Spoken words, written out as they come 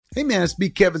Hey man, it's me,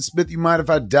 Kevin Smith. You mind if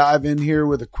I dive in here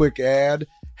with a quick ad?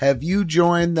 Have you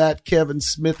joined that Kevin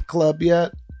Smith Club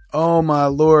yet? Oh my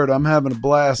Lord, I'm having a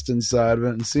blast inside of it,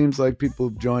 and it seems like people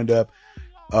who've joined up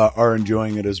are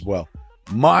enjoying it as well.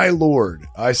 My Lord,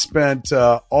 I spent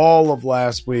all of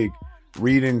last week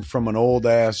reading from an old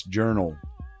ass journal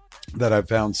that I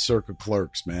found circa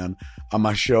Clerks, man, on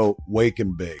my show Wake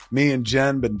and Bake. Me and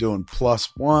Jen been doing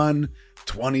 +1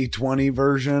 2020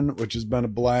 version, which has been a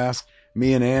blast.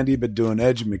 Me and Andy been doing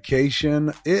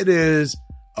education. It is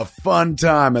a fun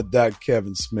time at that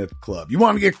Kevin Smith Club. You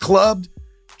want to get clubbed?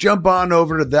 Jump on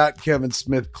over to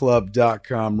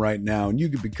thatkevinsmithclub.com right now, and you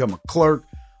can become a clerk,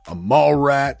 a mall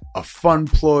rat, a fun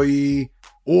employee,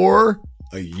 or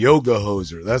a yoga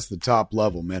hoser. That's the top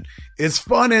level, man. It's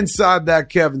fun inside that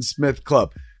Kevin Smith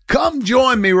Club. Come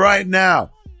join me right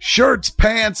now. Shirts,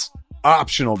 pants,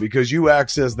 optional, because you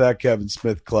access that Kevin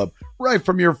Smith Club right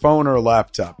from your phone or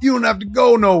laptop. You don't have to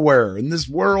go nowhere. In this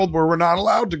world where we're not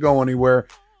allowed to go anywhere,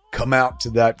 come out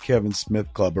to that Kevin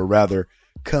Smith Club, or rather,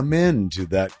 come into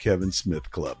that Kevin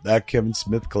Smith Club.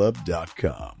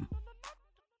 Thatkevinsmithclub.com.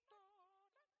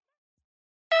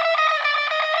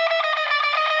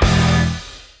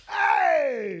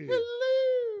 Hey!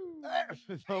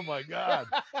 Hello! Oh my God.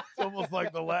 It's almost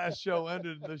like the last show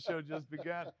ended and the show just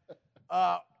began.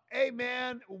 Hey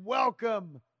man,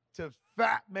 welcome to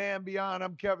FatMan Beyond.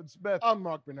 I'm Kevin Smith. I'm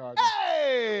Marc Bernard.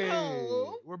 Hey!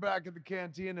 Hello. We're back at the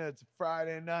cantina. It's a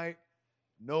Friday night.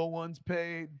 No one's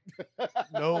paid.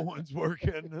 No one's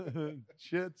working.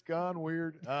 Shit's gone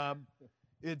weird.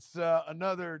 It's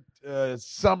another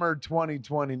summer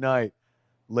 2020 night,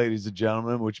 ladies and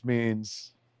gentlemen, which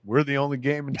means we're the only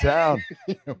game in town.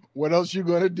 What else you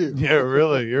gonna do? Yeah,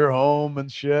 really. You're home and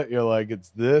shit. You're like, it's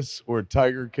this or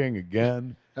Tiger King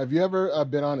again. Have you ever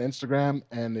been on Instagram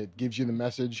and it gives you the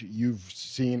message you've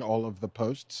seen all of the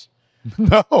posts?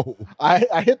 No. I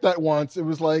hit that once. It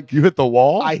was like, You hit the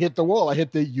wall? I hit the wall. I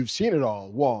hit the you've seen it all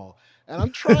wall. And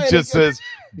I'm trying It just says,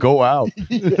 go out.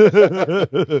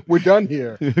 We're done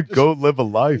here. Go live a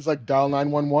life. It's like dial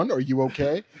 911. Are you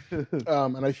okay?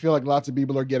 And I feel like lots of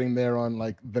people are getting there on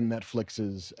like the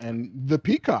Netflixes and the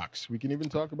Peacocks. We can even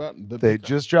talk about They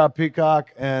just dropped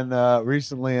Peacock and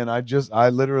recently, and I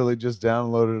literally just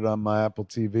downloaded it on my Apple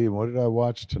TV. What did I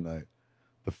watch tonight?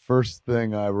 The first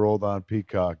thing I rolled on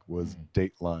Peacock was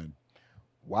Dateline.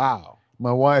 Wow.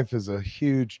 My wife is a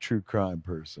huge true crime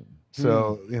person.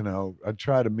 So, I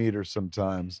try to meet her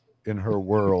sometimes in her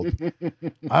world.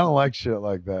 I don't like shit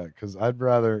like that because I'd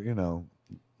rather,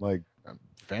 like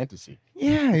fantasy.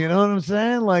 Yeah, you know what I'm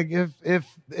saying? Like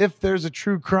if there's a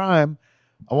true crime,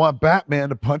 I want Batman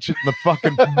to punch it in the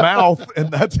fucking mouth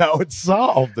and that's how it's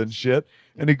solved and shit.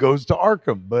 And he goes to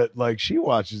Arkham. But like she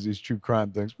watches these true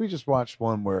crime things. We just watched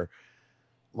one where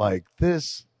like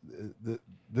this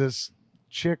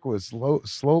chick was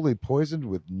slowly poisoned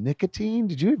with nicotine.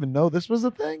 Did you even know this was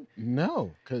a thing?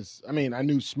 No, because I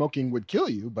knew smoking would kill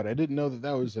you, but I didn't know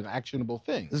that was an actionable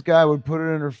thing. This guy would put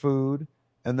it in her food,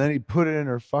 and then he'd put it in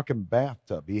her fucking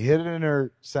bathtub. He hid it in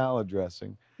her salad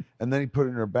dressing, and then he put it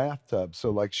in her bathtub.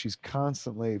 So like she's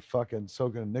constantly fucking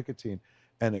soaking in nicotine,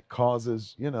 and it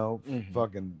causes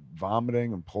fucking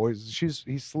vomiting and poison.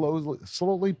 He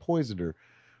slowly poisoned her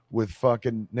with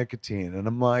fucking nicotine, and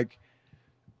I'm like,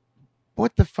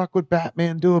 what the fuck would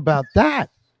Batman do about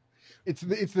that? It's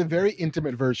the very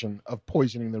intimate version of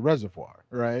poisoning the reservoir,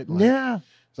 right? Like, yeah.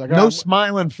 It's like no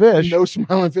smiling fish. No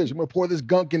smiling fish. I'm gonna pour this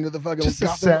gunk into the fucking. Just a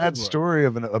sad story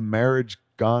of a marriage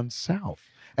gone south.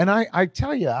 And I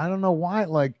tell you, I don't know why.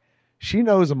 Like she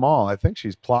knows them all. I think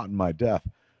she's plotting my death.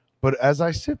 But as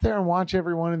I sit there and watch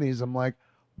every one of these, I'm like,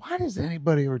 why does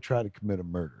anybody ever try to commit a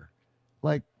murder?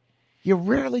 Like, you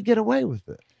rarely get away with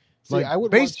it. See, like,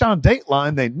 based on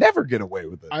Dateline, they never get away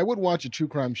with it. I would watch a true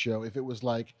crime show if it was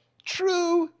like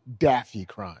true daffy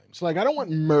crimes. Like, I don't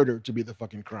want murder to be the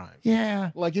fucking crime.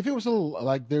 Yeah. Like, if it was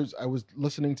I was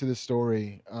listening to this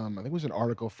story, I think it was an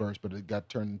article first, but it got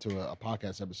turned into a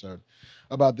podcast episode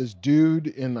about this dude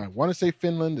in, I want to say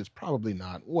Finland, it's probably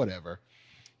not, whatever,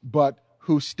 but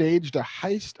who staged a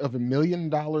heist of $1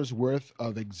 million worth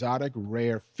of exotic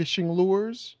rare fishing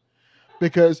lures.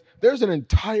 Because there's an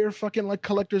entire fucking like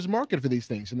collector's market for these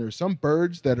things. And there's some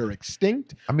birds that are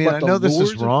extinct. I mean, I know this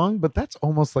is wrong, but that's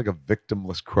almost like a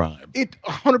victimless crime. It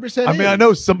 100% I mean, I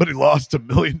know somebody lost $1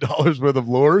 million worth of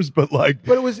lures, but like...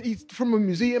 But he's from a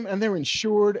museum and they're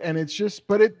insured and it's just...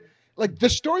 But it... Like, the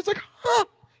story's like, huh,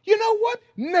 you know what?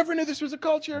 Never knew this was a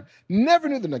culture. Never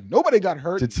knew that. Like, nobody got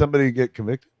hurt. Did somebody get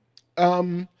convicted?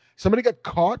 Somebody got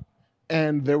caught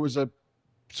and there was a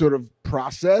sort of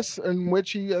process in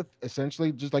which he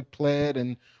essentially just like pled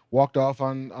and walked off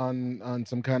on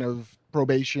some kind of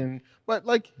probation. But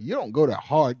like, you don't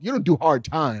do hard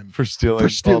time for stealing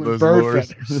all those bird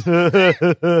lures.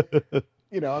 feathers.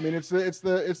 I mean, it's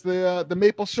the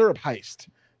maple syrup heist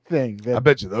thing. I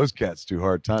bet you those cats do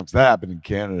hard times. That happened in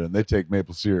Canada, and they take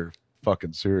maple syrup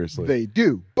fucking seriously. They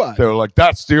do, but they're like,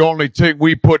 that's the only thing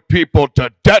we put people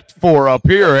to death for up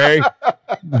here, eh?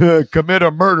 Commit a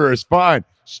murder is fine.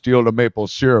 Steal the maple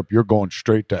syrup, you're going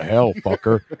straight to hell,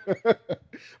 fucker.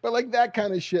 But like that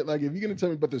kind of shit, like if you're gonna tell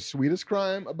me about the sweetest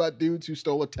crime about dudes who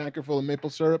stole a tanker full of maple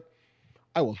syrup,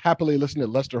 I will happily listen to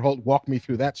Lester Holt walk me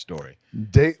through that story.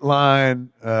 Dateline,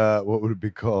 what would it be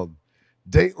called?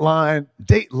 Date Light.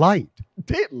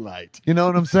 You know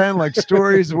what I'm saying? Like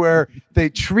stories where they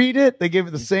give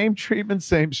it the same treatment,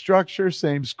 same structure,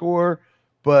 same score,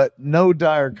 but no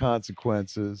dire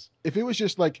consequences. If it was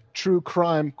just like true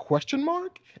crime ?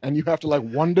 And you have to like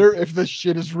wonder if this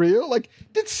shit is real, like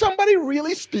did somebody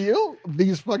really steal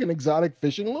these fucking exotic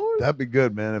fishing lures? That'd be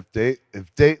good, man.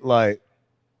 If Date Light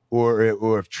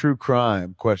or if True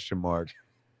Crime ?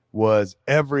 Was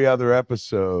every other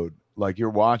episode. Like you're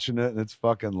watching it and it's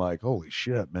fucking like, holy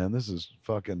shit, man, this is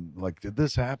fucking like, did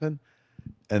this happen?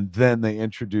 And then they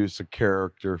introduce a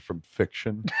character from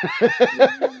fiction.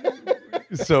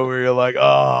 So where you're like,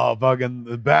 oh, fucking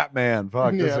the Batman,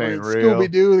 fuck, this ain't real.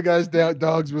 Scooby-Doo, the guy's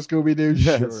dogs with Scooby-Doo.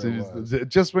 Sure,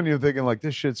 just when you're thinking like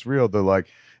this shit's real, they're like,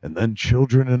 and then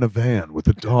children in a van with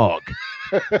a dog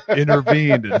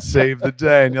intervened and saved the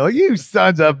day. And you're like, you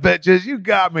sons of bitches, you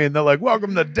got me. And they're like,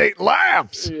 welcome to Date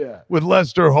Laughs with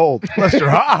Lester Holt.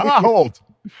 Lester Holt.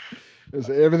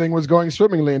 Everything was going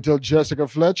swimmingly until Jessica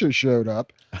Fletcher showed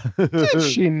up. Did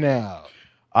she now?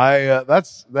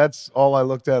 That's all I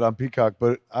looked at on Peacock,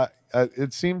 but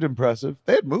it seemed impressive.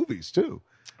 They had movies too.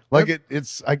 Like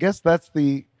it's I guess that's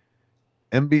the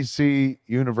NBC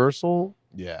Universal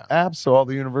app, so all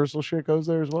the Universal shit goes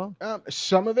there as well.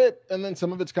 Some of it, and then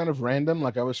some of it's kind of random.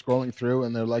 Like I was scrolling through,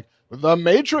 and they're like the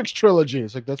Matrix trilogy.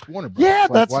 It's like that's Warner Bros. Yeah,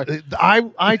 like, that's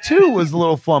I too was a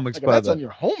little flummoxed by that's that. on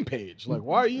your homepage. Like,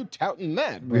 why are you touting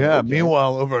that? But, yeah. Okay.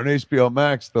 Meanwhile, over on HBO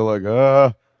Max, they're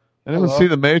like, anyone see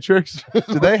the Matrix?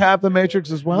 Do they have the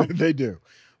Matrix as well? They do.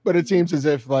 But it seems as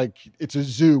if like it's a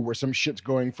zoo where some shit's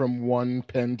going from one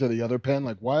pen to the other pen.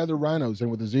 Like, why are the rhinos in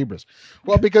with the zebras?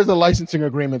 Well, because the licensing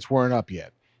agreements weren't up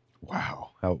yet.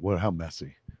 Wow, how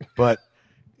messy. But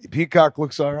Peacock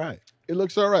looks all right. It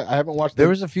looks all right. I haven't watched. There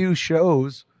was a few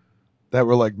shows that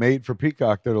were like made for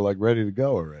Peacock that are like ready to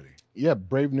go already. Yeah,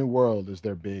 Brave New World is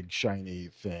their big shiny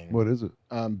thing. What is it?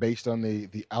 Based on the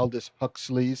Aldous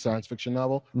Huxley science fiction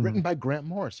novel, written by Grant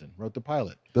Morrison, wrote the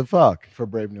pilot. The fuck? For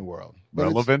Brave New World. But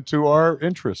relevant to our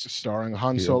interests. Starring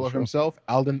Han Solo himself,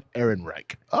 Alden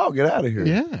Ehrenreich. Oh, get out of here.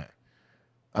 Yeah.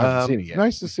 I haven't seen it yet.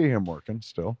 Nice to see him working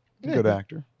still. Good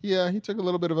actor. Yeah, he took a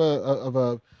little bit of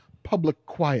a public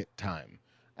quiet time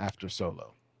after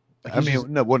Solo. Like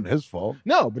it wasn't his fault.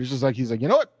 No, but he's like, you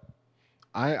know what?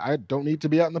 I don't need to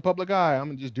be out in the public eye. I'm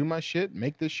gonna just do my shit,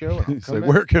 make this show. And He's like,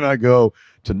 where can I go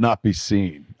to not be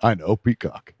seen? I know,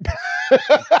 Peacock.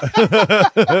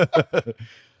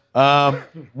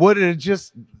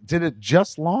 Did it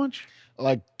just launch?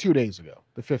 Like 2 days ago,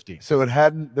 the 15th. So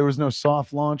there was no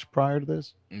soft launch prior to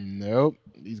this? Nope.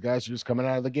 These guys are just coming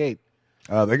out of the gate.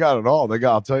 They got it all.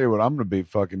 I'll tell you what I'm gonna be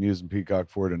fucking using Peacock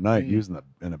for tonight, using it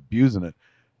and abusing it.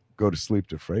 Go to sleep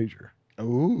to Frasier.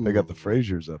 Ooh. They got the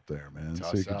Frasers up there, man.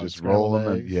 Toss so you can just scrambled roll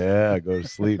them and go to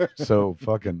sleep. So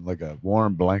fucking like a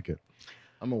warm blanket.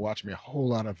 I'm gonna watch me a whole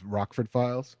lot of Rockford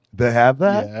Files. They have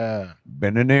that? Yeah.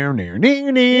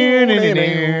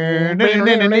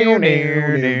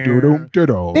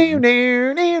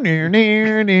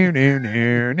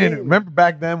 Remember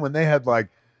back then when they had like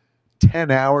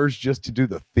 10 hours just to do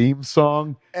the theme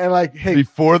song? And like, hey,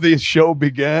 before the show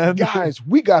began? Guys,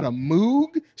 we got a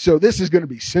Moog, so this is going to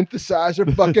be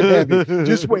synthesizer fucking heavy.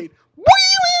 Just wait.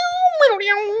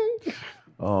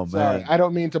 Oh, man. Sorry, I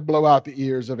don't mean to blow out the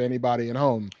ears of anybody at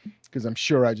home, because I'm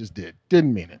sure I just did.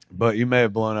 Didn't mean it. But you may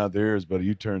have blown out their ears, but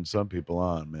you turned some people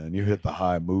on, man. You hit the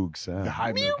high Moog sound. The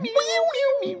high Moog.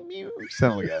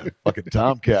 Sound like a fucking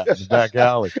tomcat in the back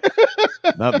alley.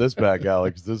 Not this back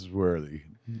alley, because this is where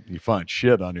you find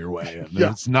shit on your way in. Yeah.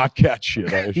 It's not cat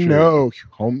shit, I assure you. No,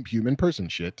 human person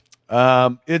shit.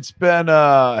 It's been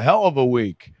a hell of a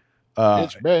week.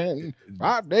 It's been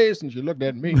 5 days since you looked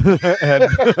at me. And,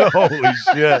 holy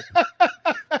shit.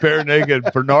 Bare naked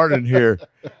Bernard in here.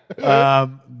 Was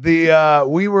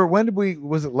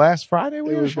it last Friday? It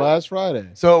was last Friday.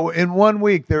 So in 1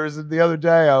 week, the other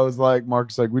day, I was like,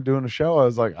 Mark's like, we're doing a show. I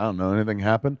was like, I don't know, anything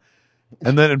happened?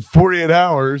 And then in 48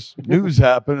 hours, news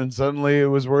happened, and suddenly it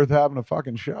was worth having a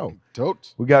fucking show.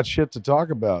 Totes. We got shit to talk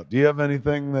about. Do you have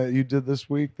anything that you did this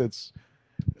week that's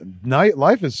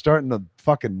life is starting to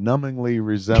fucking numbingly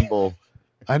resemble?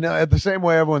 I know at the same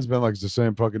way everyone's been like it's the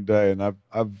same fucking day, and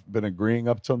I've been agreeing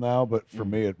up till now, but for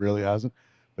me it really hasn't.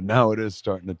 But now it is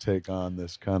starting to take on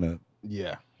this kind of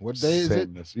What day is it?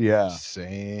 Yeah,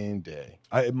 same day.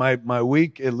 My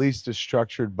week at least is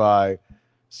structured by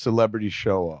celebrity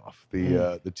show off,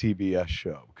 the TBS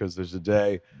show, because there's a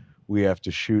day we have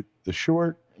to shoot the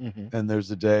short, and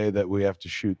there's a day that we have to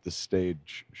shoot the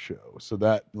stage show. So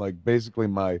that like basically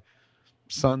my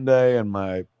Sunday and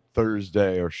my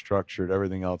Thursday are structured.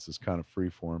 Everything else is kind of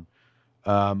freeform.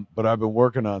 But I've been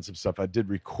working on some stuff. I did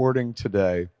recording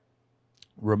today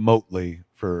remotely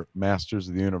for Masters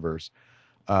of the Universe.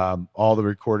 All the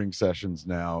recording sessions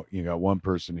now, you got one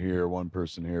person here, one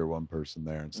person here, one person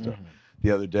there and stuff.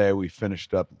 The other day we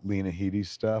finished up Lena Headey's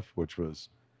stuff, which was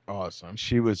awesome.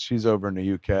 She's over in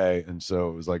the UK, and so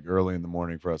it was like early in the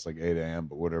morning for us, like 8 a.m.,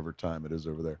 but whatever time it is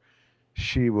over there.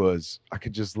 I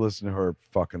could just listen to her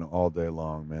fucking all day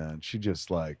long, man. She just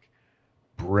like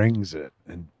brings it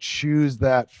and chews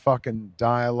that fucking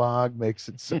dialogue, makes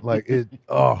it so, like it.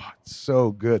 Oh, it's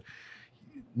so good.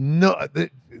 No,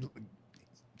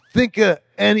 think of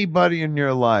anybody in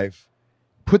your life.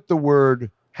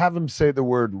 Have them say the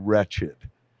word wretched.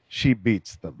 She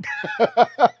beats them.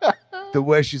 The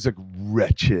way she's like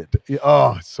wretched.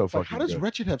 Oh, it's so fucking how does good.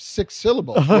 wretched have 6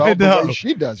 syllables? I know. The way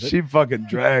she does it. She fucking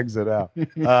drags it out.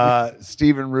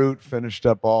 Stephen Root finished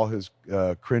up all his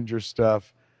Cringer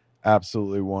stuff.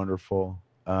 Absolutely wonderful.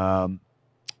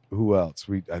 Who else?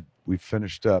 We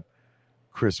finished up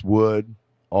Chris Wood,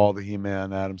 all the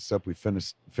He-Man Adam stuff. We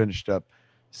finished up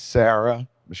Sarah,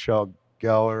 Michelle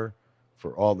Gellar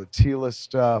for all the Tila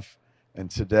stuff. And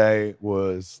today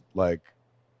was like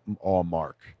all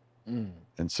Marc.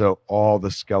 And so all the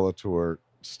Skeletor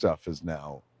stuff is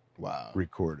now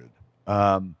recorded.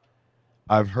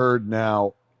 I've heard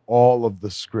now all of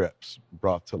the scripts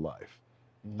brought to life.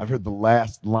 I've heard the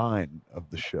last line of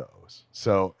the shows.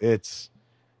 So it's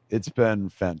been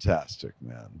fantastic,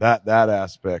 man. That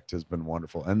aspect has been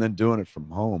wonderful. And then doing it from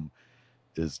home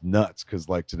is nuts, because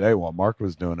like today while Marc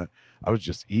was doing it, I was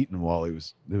just eating while it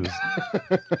was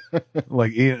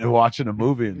like eating and watching a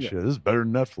movie and shit. This is better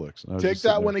than Netflix. Take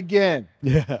that one again.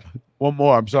 Yeah. One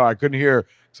more. I'm sorry. I couldn't hear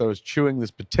because I was chewing this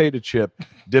potato chip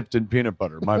dipped in peanut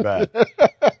butter. My bad.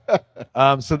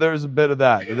 So there's a bit of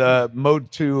that. The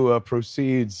Mode 2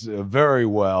 proceeds very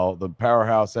well. The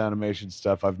Powerhouse animation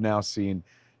stuff. I've now seen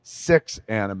 6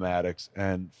 animatics,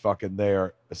 and fucking they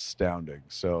are astounding.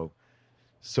 So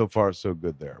far, so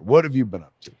good there. What have you been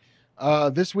up to?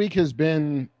 This week has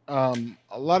been a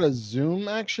lot of Zoom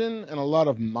action and a lot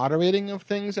of moderating of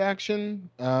things action.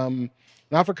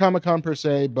 Not for Comic-Con per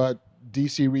se, but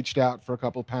DC reached out for a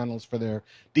couple panels for their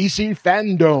DC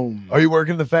Fandom. Are you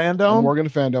working the Fandom? I'm working the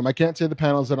Fandom. I can't say the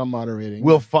panels that I'm moderating.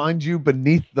 We'll find you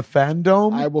beneath the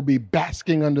Fandom? I will be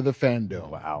basking under the Fandom.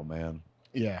 Wow, man.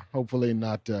 Yeah, hopefully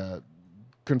not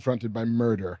confronted by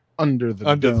murder under the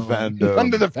Fandom.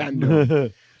 Under the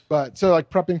Fandom. But so like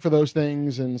prepping for those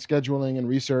things and scheduling and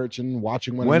research and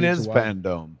watching when is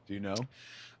Fandom? Do you know?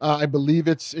 I believe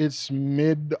it's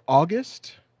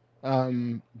mid-August.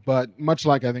 But much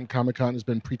like I think Comic-Con has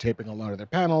been pre-taping a lot of their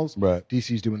panels, right.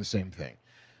 DC's doing the same thing.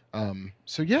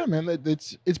 So yeah, man,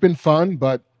 it's been fun,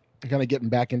 but kind of getting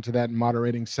back into that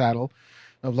moderating saddle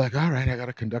of like, all right, I got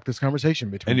to conduct this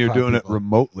conversation between. And you're doing people. It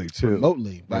remotely too.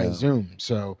 Remotely by Zoom.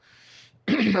 So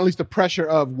at least the pressure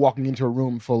of walking into a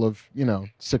room full of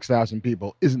 6,000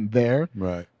 people isn't there.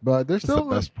 Right. But there's still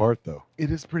the best part though. It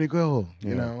is pretty cool.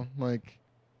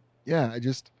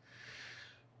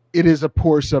 It is a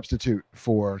poor substitute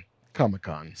for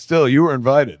Comic-Con. Still, you were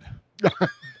invited.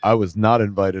 I was not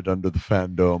invited under the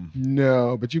Fandom.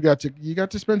 No, but you got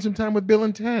to spend some time with Bill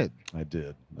and Ted. I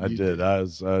did. I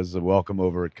was a welcome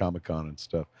over at Comic-Con and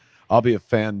stuff. I'll be a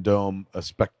Fandom, a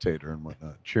spectator and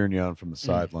whatnot, cheering you on from the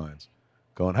sidelines.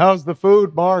 Going, how's the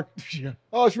food, Marc? Yeah.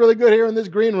 Oh, it's really good here in this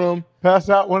green room. Pass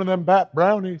out one of them bat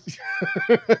brownies.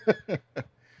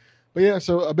 But yeah,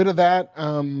 so a bit of that,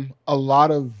 a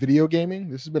lot of video gaming.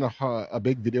 This has been a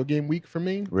big video game week for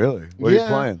me. Really? What are you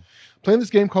playing? Playing this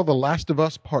game called The Last of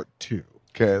Us Part 2.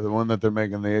 Okay, the one that they're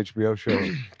making the HBO show.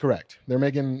 Correct. They're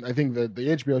making, I think the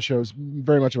HBO show is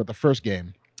very much about the first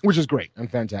game, which is great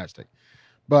and fantastic.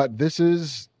 But this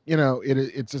is,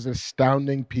 it's an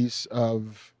astounding piece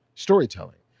of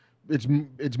storytelling.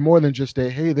 It's more than just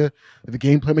the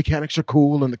gameplay mechanics are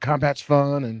cool and the combat's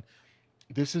fun, and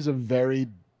this is a very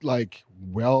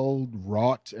well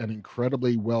wrought and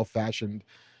incredibly well fashioned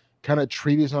kind of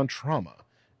treatise on trauma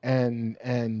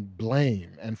and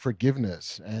blame and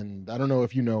forgiveness. And I don't know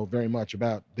if you know very much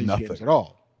about these games at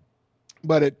all,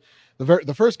 but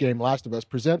the first game, Last of Us,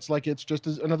 presents like it's just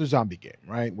another zombie game,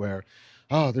 right? Where,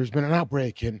 oh, there's been an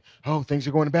outbreak and oh, things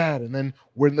are going bad, and then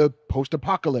we're in the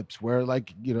post-apocalypse where,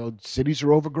 like, you know, cities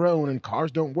are overgrown and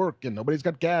cars don't work and nobody's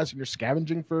got gas and you're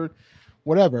scavenging for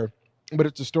whatever. But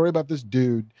it's a story about this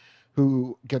dude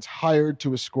who gets hired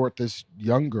to escort this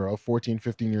young girl, 14,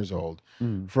 15 years old,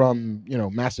 from, you know,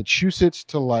 Massachusetts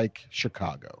to like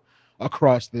Chicago,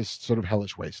 across this sort of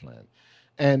hellish wasteland.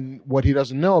 And what he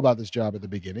doesn't know about this job at the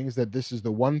beginning is that this is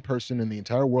the one person in the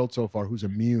entire world so far who's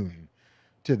immune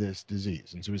to this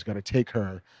disease. And so he's got to take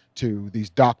her to these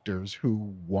doctors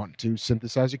who want to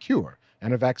synthesize a cure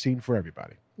and a vaccine for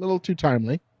everybody. A little too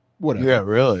timely, whatever. Yeah,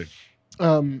 really.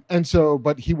 And so,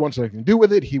 but he wants nothing to do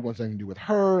with it. He wants nothing to do with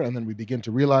her. And then we begin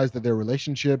to realize that their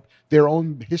relationship, their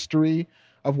own history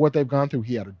of what they've gone through.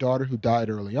 He had a daughter who died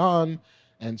early on.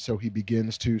 And so he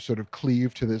begins to sort of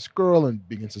cleave to this girl and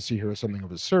begins to see her as something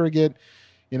of a surrogate.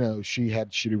 You know, she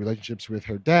had shitty relationships with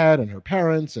her dad and her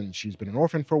parents, and she's been an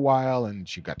orphan for a while, and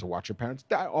she got to watch her parents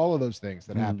die, all of those things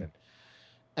that happen.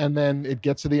 And then it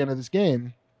gets to the end of this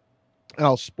game, and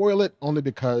I'll spoil it only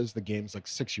because the game's like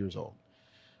 6 years old.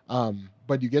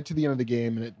 But you get to the end of the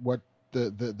game, and what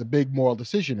the big moral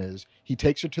decision is, he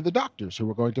takes her to the doctors who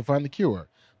are going to find the cure.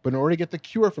 But in order to get the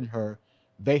cure from her,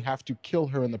 they have to kill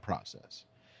her in the process.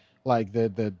 Like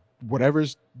the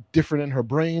whatever's different in her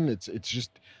brain, it's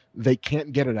just they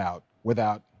can't get it out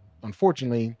without,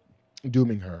 unfortunately,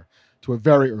 dooming her to a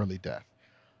very early death.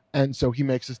 And so he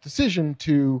makes this decision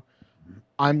to,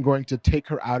 I'm going to take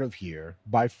her out of here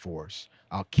by force.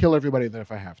 I'll kill everybody there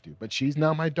if I have to, but she's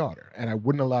now my daughter, and I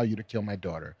wouldn't allow you to kill my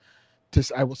daughter.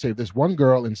 I will save this one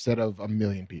girl instead of 1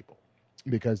 million people,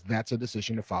 because that's a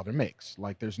decision a father makes.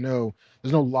 Like there's no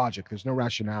logic, there's no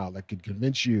rationale that could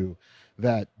convince you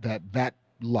that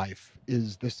life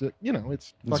is this. You know,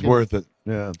 it's worth it.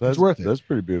 Yeah, it's worth it. That's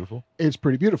pretty beautiful. It's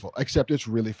pretty beautiful, except it's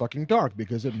really fucking dark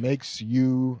because it makes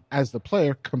you, as the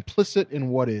player, complicit in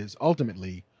what is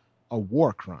ultimately a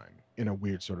war crime in a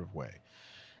weird sort of way.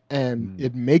 And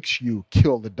it makes you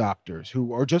kill the doctors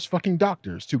who are just fucking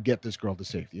doctors to get this girl to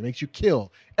safety. It makes you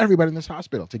kill everybody in this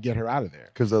hospital to get her out of there.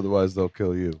 Because otherwise they'll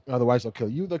kill you. Otherwise they'll kill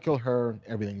you, they'll kill her,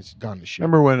 everything's gone to shit.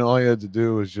 Remember when all you had to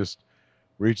do was just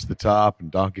reach the top and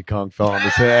Donkey Kong fell on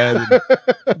his head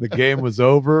and the game was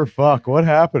over? Fuck, what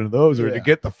happened to those? Or to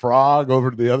get the frog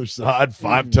over to the other side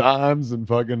 5 times and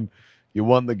fucking you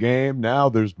won the game? Now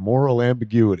there's moral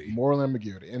ambiguity.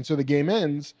 And so the game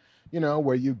ends, you know,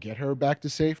 where you get her back to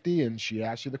safety and she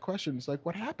asks you the question. It's like,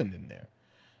 what happened in there?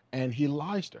 And he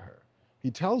lies to her.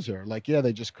 He tells her, like, yeah,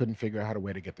 they just couldn't figure out a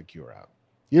way to get the cure out.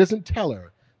 He doesn't tell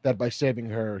her that by saving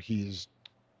her, he's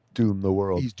doomed the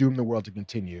world. He's doomed the world to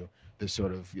continue this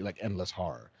sort of like endless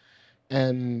horror.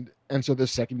 And so the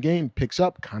second game picks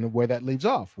up kind of where that leaves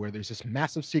off, where there's this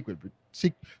massive secret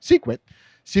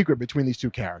between these two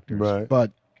characters. Right.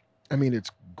 But I mean,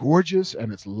 it's gorgeous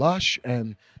and it's lush,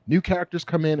 and new characters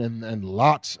come in, and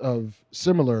lots of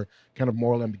similar kind of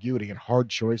moral ambiguity and hard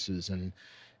choices, and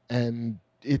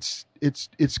it's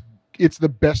the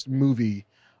best movie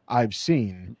I've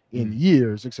seen in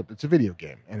years, except it's a video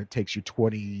game and it takes you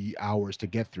 20 hours to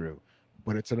get through,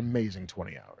 but it's an amazing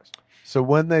 20 hours. So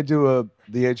when they do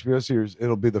the HBO series,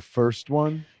 it'll be the first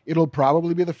one? It'll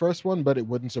probably be the first one, but it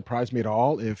wouldn't surprise me at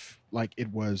all if like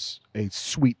it was a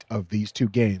suite of these two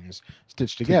games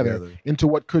stitched together into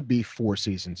what could be 4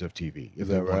 seasons of TV. If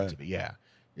they want it to be. Yeah.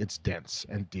 It's dense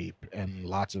and deep and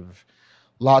lots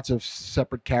of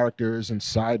separate characters and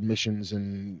side missions,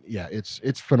 and yeah, it's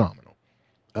phenomenal.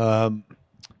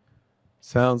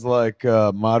 Sounds like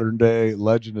modern day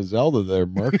Legend of Zelda there,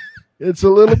 Mark. It's a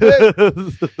little bit.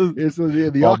 It's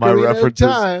the all my references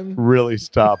time. Really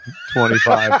stopped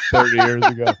 25, 30 years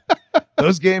ago.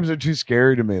 Those games are too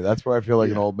scary to me. That's why I feel like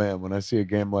an old man when I see a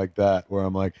game like that, where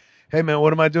I'm like, hey, man,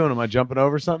 what am I doing? Am I jumping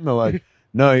over something? They're like,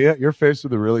 no, you're faced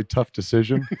with a really tough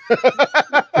decision.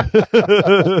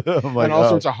 I'm like, and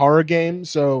also, it's a horror game,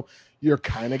 so you're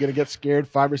kind of going to get scared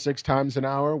 5 or 6 times an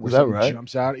hour. Is that right?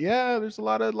 Jumps out. Yeah, there's a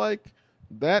lot of like,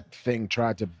 that thing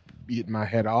tried to beat my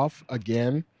head off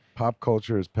again. Pop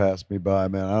culture has passed me by,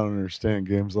 man. I don't understand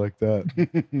games like that.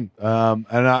 And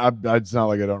it's not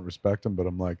like I don't respect them, but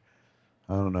I'm like,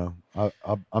 I don't know.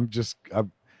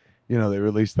 You know, they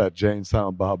released that Jay and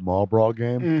Silent Bob Mall Brawl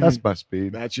game. Mm-hmm. That's my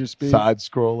speed. That's your speed. Side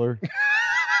scroller,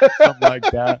 something like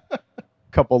that.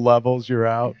 Couple levels, you're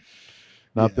out.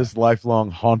 Not this lifelong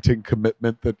haunting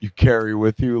commitment that you carry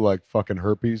with you like fucking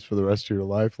herpes for the rest of your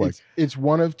life. Like it's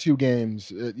one of two games.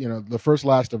 The first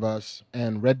Last of Us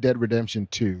and Red Dead Redemption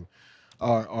 2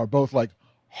 are both like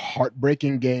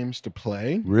heartbreaking games to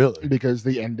play. Really? Because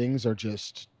the endings are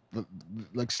just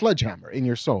like sledgehammer in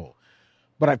your soul.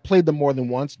 But I've played them more than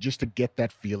once just to get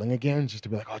that feeling again, just to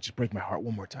be like, oh, just break my heart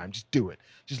one more time. Just do it.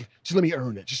 Just let me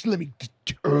earn it. Just let me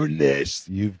earn this.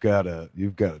 You got a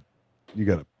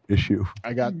issue.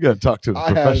 You got to talk to a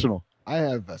professional. I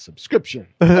have a subscription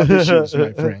of issues,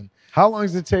 my friend. How long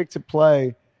does it take to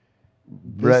play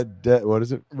Red Dead? What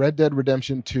is it? Red Dead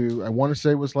Redemption 2, I want to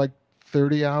say was like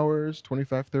 30 hours,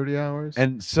 25, 30 hours.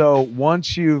 And so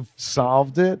once you've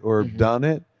solved it or done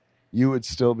it, you would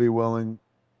still be willing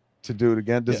to do it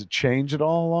again. Does it change at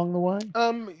all along the way?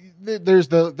 There's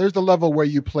the level where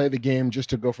you play the game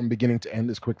just to go from beginning to end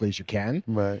as quickly as you can.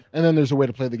 Right. And then there's a way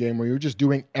to play the game where you're just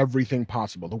doing everything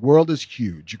possible. The world is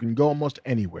huge. You can go almost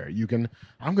anywhere.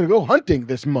 I'm going to go hunting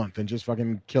this month and just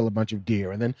fucking kill a bunch of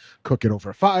deer and then cook it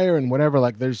over a fire and whatever.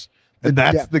 Like that's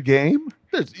the game?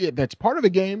 That's part of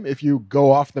the game. If you go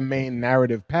off the main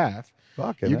narrative path,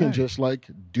 you can just like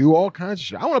do all kinds of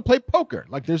shit. I want to play poker.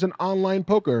 Like there's an online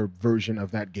poker version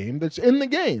of that game that's in the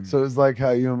game. So it's like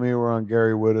how you and me were on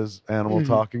Gary Whitta's Animal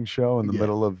Talking Show in the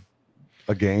middle of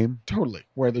a game. Totally.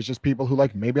 Where there's just people who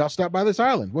like, maybe I'll stop by this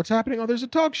island. What's happening? Oh, there's a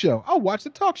talk show. I'll watch the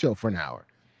talk show for an hour.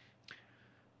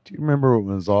 Do you remember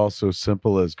what was all so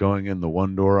simple as going in the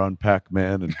one door on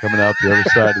Pac-Man and coming out the other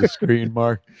side of the screen,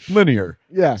 Mark? Linear.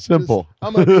 Yeah. Simple.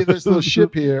 I'm going to be this little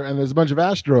ship here, and there's a bunch of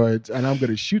asteroids, and I'm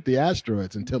going to shoot the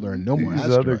asteroids until there are no more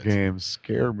asteroids. These other games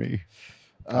scare me.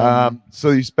 So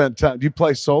you spent time. Do you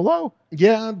play solo?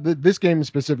 Yeah. This game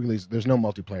specifically, there's no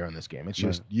multiplayer in this game. It's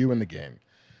just you and the game.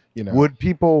 Would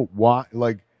people watch,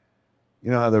 like,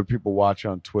 how there are people watch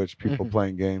on Twitch, people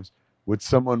playing games? Would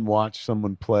someone watch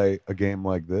someone play a game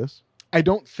like this? I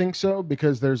don't think so,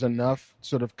 because there's enough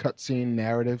sort of cutscene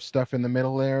narrative stuff in the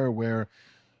middle there where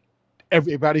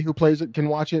everybody who plays it can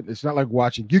watch it. It's not like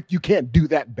watching. You can't do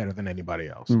that better than anybody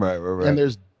else. Right. And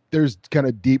there's kind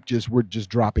of deep, we're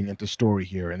just dropping into story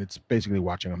here, and it's basically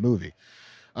watching a movie.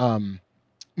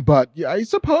 But yeah, I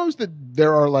suppose that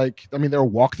there are there are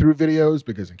walkthrough videos,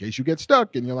 because in case you get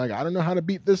stuck and you're like, I don't know how to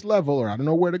beat this level, or I don't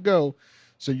know where to go.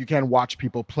 So you can watch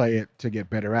people play it to get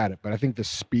better at it. But I think the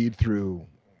speed through,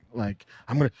 like,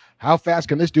 how fast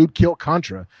can this dude kill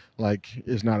Contra? Like,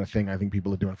 is not a thing I think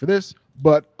people are doing for this.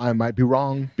 But I might be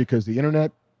wrong, because the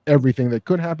internet, everything that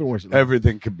could happen was...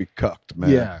 everything could be cucked, man.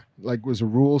 Yeah. Like, was a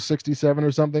Rule 67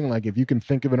 or something? Like, if you can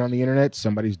think of it on the internet,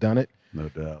 somebody's done it. No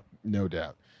doubt. No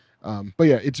doubt. But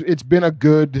yeah, it's been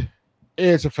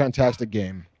it's a fantastic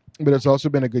game. But it's also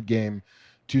been a good game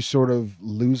to sort of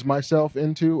lose myself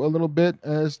into a little bit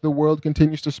as the world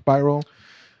continues to spiral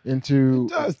into...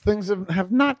 It does. Things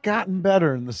have not gotten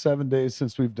better in the 7 days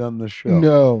since we've done this show.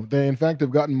 No, they in fact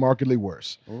have gotten markedly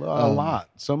worse. A lot.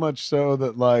 So much so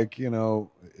that, like,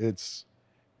 it's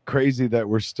crazy that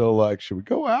we're still like, should we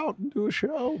go out and do a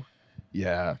show?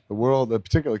 Yeah. The world,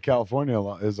 particularly California,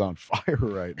 is on fire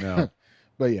right now.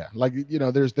 But yeah, like,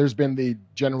 there's been the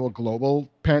general global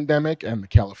pandemic and the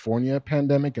California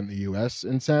pandemic and the U.S.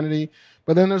 insanity.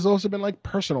 But then there's also been like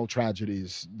personal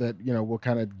tragedies that, we'll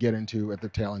kind of get into at the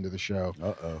tail end of the show.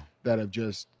 That have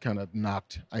just kind of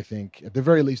knocked, I think, at the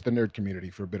very least, the nerd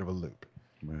community for a bit of a loop.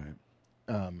 Right.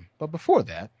 But before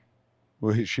that,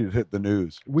 we should hit the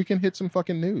news. We can hit some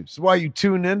fucking news. That's why you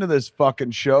tune into this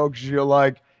fucking show, because you're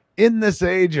like, in this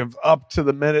age of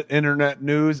up-to-the-minute internet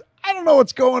news, I don't know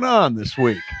what's going on this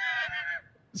week.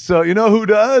 So you know who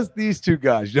does? These two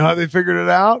guys. You know how they figured it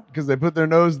out? Because they put their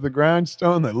nose to the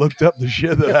grindstone. They looked up the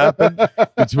shit that happened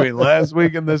between last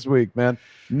week and this week, man.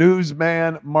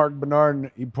 Newsman Marc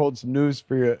Bernard, he pulled some news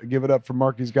for you. Give it up for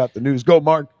Mark. He's got the news. Go,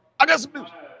 Mark. I got some news.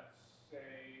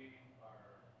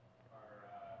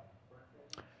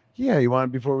 Yeah, you want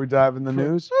it before we dive in the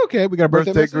news? Okay, we got a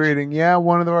birthday greeting. Yeah,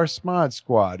 one of our Smod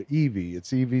Squad, Evie.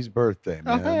 It's Evie's birthday,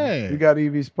 man. Oh, hey. We got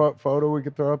Evie's photo we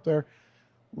could throw up there.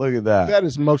 Look at that. That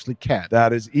is mostly cat.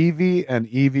 That is Evie, and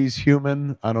Evie's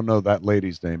human. I don't know that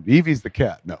lady's name. Evie's the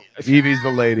cat. No, Evie's the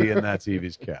lady, and that's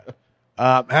Evie's cat.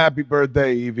 Happy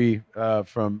birthday, Evie,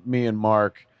 from me and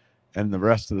Mark and the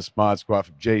rest of the Smod Squad,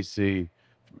 from JC,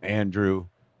 from Andrew,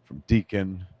 from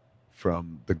Deacon,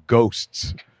 from the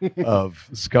ghosts of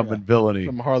Scum and Villainy.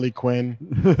 From Harley Quinn.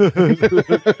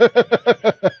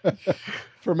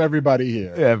 From everybody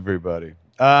here. Everybody.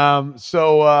 All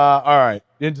right.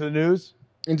 Into the news?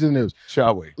 Into the news.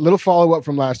 Shall we? Little follow-up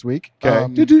from last week.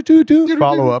 Okay.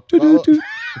 Follow up.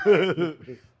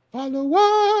 Follow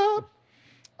up.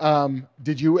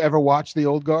 Did you ever watch The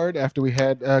Old Guard after we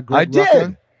had Greg I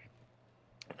did.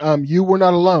 Rucka? You were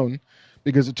not alone,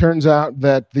 because it turns out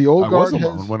that The Old I Guard was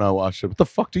alone when I watched it. What the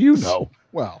fuck do you know?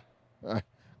 Well,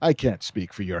 I can't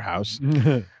speak for your house.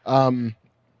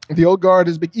 The Old Guard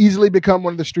has easily become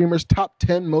one of the streamer's top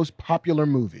 10 most popular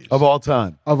movies. Of all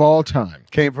time. Of all time.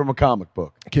 Came from a comic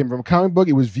book. Came from a comic book.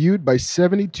 It was viewed by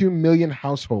 72 million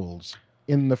households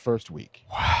in the first week.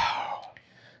 Wow.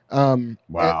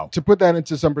 Wow. To put that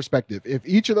into some perspective, if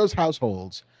each of those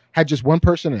households had just one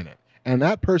person in it, and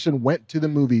that person went to the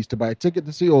movies to buy a ticket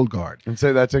to see Old Guard. And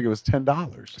say that ticket was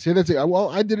 $10. Say that's it. Well,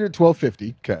 I did it at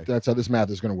 $12.50. Okay. That's how this math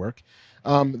is going to work.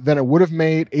 Then it would have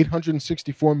made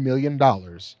 $864 million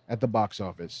at the box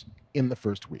office in the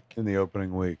first week. In the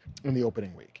opening week.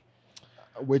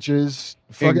 Which is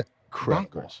fucking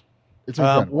incredible. bonkers. It's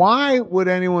incredible. Why would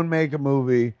anyone make a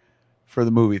movie for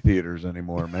the movie theaters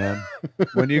anymore, man?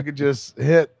 When you could just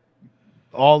hit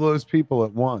all those people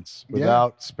at once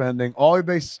without spending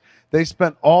they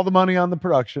spent all the money on the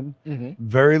production,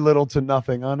 very little to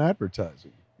nothing on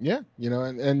advertising. Yeah,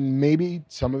 and maybe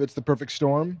some of it's the perfect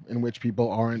storm in which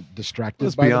people aren't distracted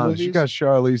Let's by be the honest. movies. You got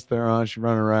Charlize Theron. She's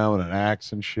running around with an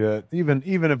axe and shit. Even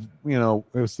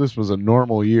if this was a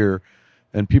normal year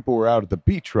and people were out at the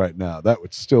beach right now, that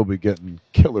would still be getting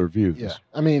killer views. Yeah,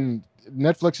 I mean,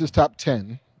 Netflix's top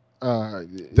 10.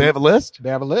 They have a list? They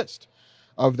have a list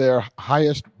of their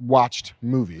highest watched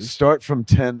movies. Start from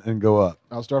 10 and go up.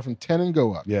 I'll start from 10 and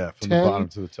go up. Yeah, from the bottom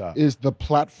to the top. Is The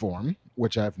Platform,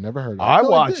 which I've never heard of. I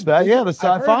watched that. Yeah, the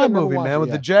sci-fi movie, man,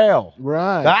 with the jail.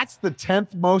 Right. That's the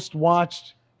 10th most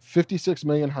watched 56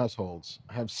 million households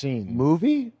have seen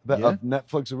movie of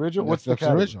Netflix original. What's the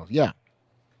category? Original? Yeah.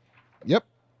 Yep.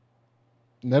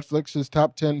 Netflix's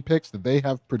top 10 picks that they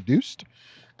have produced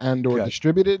and or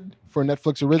distributed for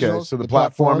Netflix originals. Okay, so the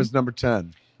platform is number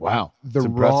 10. Wow. The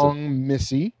Wrong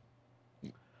Missy.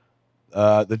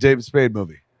 The David Spade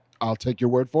movie. I'll take your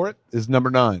word for it. Is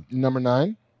number 9. Number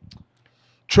 9.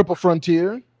 Triple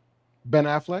Frontier. Ben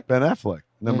Affleck.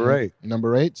 Number 8.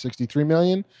 Number 8, 63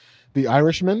 million. The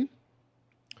Irishman.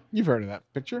 You've heard of that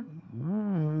picture.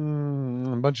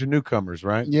 A bunch of newcomers,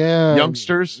 right? Yeah.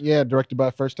 Youngsters? Yeah, directed by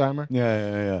a first-timer.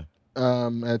 Yeah.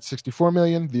 At 64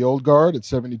 million. The Old Guard at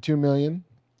 72 million.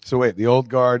 So wait, The Old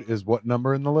Guard is what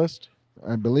number in the list?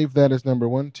 I believe that is number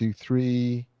 1, 2,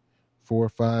 3, 4,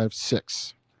 5,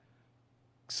 6.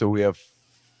 So we have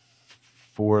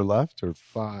 4 left or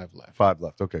 5 left? 5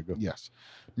 left. Okay, good. Yes.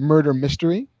 Murder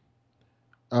Mystery.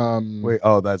 Wait,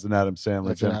 that's an Adam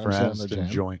Sandler, Jennifer Aniston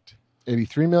joint.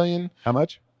 83 million. How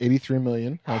much? 83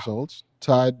 million households.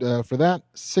 Tied for that,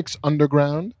 6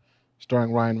 Underground,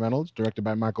 starring Ryan Reynolds, directed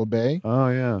by Michael Bay. Oh,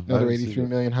 yeah. Another 83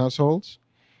 million households.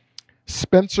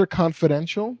 Spencer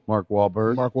Confidential. Mark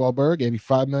Wahlberg,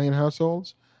 85 million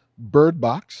households. Bird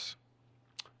Box.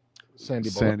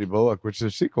 Sandy Bullock, which they're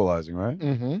sequelizing, right?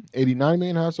 89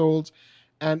 million households.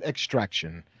 And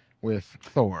Extraction with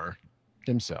Thor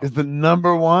himself. Is the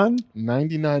number 1?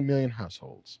 99 million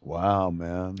households. Wow,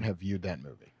 man. Have viewed that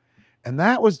movie. And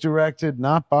that was directed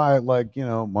not by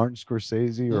Martin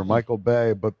Scorsese or Michael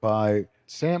Bay, but by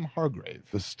Sam Hargrave,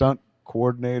 the stunt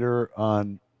coordinator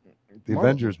on the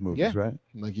Avengers movies, right?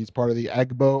 Like he's part of the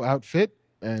Agbo outfit.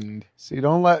 And see,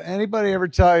 don't let anybody ever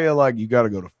tell you you got to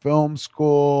go to film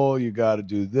school, you got to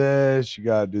do this, you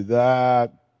got to do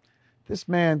that. This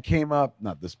man came up,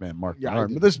 not this man, Mark,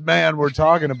 but this man we're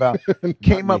talking about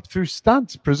came up through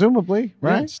stunts, presumably,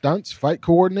 right? Yeah, stunts, fight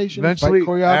coordination, eventually fight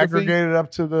choreography. Aggregated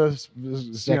up to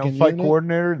the fight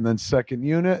coordinator, and then second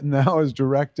unit, and now has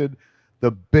directed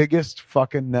the biggest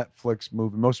fucking Netflix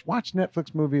movie, most watched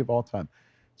Netflix movie of all time.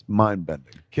 It's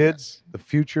mind-bending. Kids, the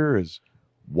future is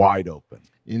wide open.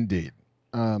 Indeed.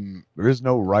 There is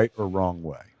no right or wrong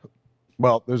way.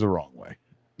 Well, there's a wrong way.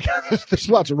 There's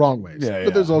lots of wrong ways,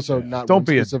 but there's also not. Don't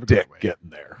be a dick way. Getting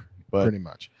there, but pretty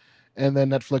much. And then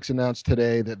Netflix announced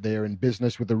today that they are in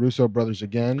business with the Russo brothers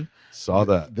again. Saw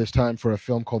that. This time for a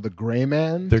film called The Gray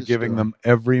Man. They're giving them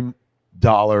every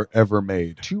dollar ever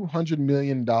made. $200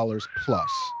 million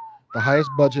plus, the highest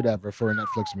budget ever for a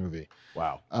Netflix movie.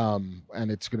 Wow.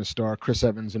 And it's going to star Chris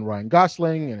Evans and Ryan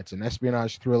Gosling, and it's an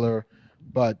espionage thriller.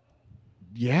 But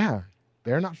yeah,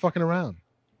 they're not fucking around.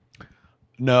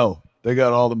 No. They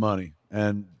got all the money,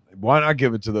 and why not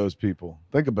give it to those people?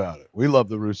 Think about it. We love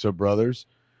the Russo brothers.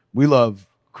 We love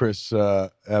Chris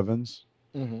Evans,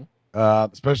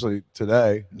 especially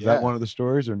today. Is that one of the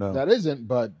stories or no? That isn't,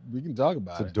 but we can talk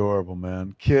about it. It's adorable,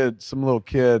 man. Some little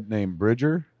kid named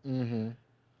Bridger.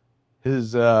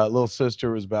 His little sister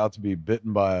was about to be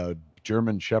bitten by a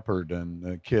German Shepherd, and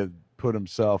the kid put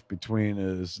himself between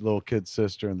his little kid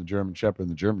sister and the German Shepherd, and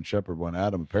the German Shepherd went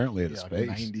at him apparently at his like face.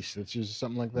 90 stitches or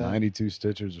something like that. 92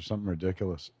 stitches or something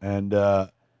ridiculous. And,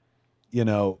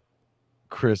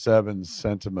 Chris Evans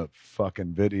sent him a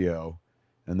fucking video,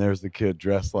 and there's the kid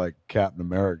dressed like Captain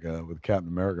America with a Captain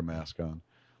America mask on.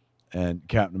 And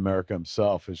Captain America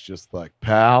himself is just like,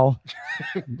 pal,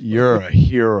 you're a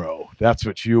hero. That's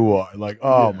what you are. Like,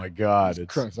 oh my God.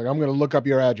 It's like, I'm going to look up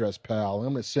your address, pal.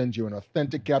 I'm going to send you an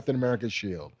authentic Captain America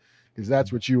shield. Because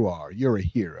that's what you are. You're a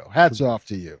hero. Hats off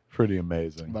to you. Pretty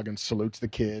amazing. Fucking salutes the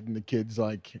kid, and the kid's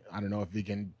like, I don't know if he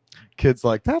can. Kid's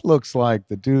like, that looks like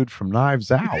the dude from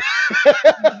Knives Out. Why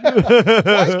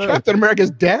is Captain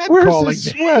America's dad Where's calling his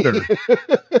sweater?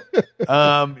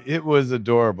 It was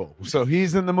adorable. So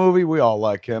he's in the movie. We all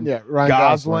like him. Yeah, Ryan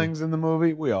Gosling's in the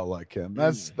movie. We all like him.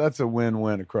 That's a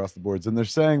win-win across the boards. And they're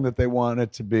saying that they want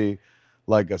it to be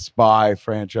like a spy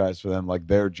franchise for them, like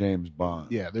their James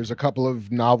Bond. Yeah, there's a couple of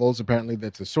novels apparently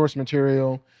that's the source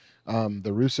material.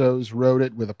 The Russos wrote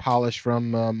it with a polish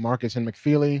from Marcus and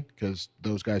McFeely, because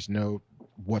those guys know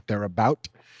what they're about.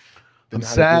 I'm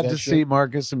sad to see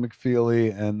Marcus and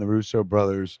McFeely and the Russo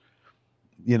brothers,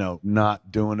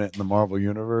 not doing it in the Marvel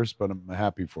universe, but I'm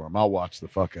happy for them. I'll watch the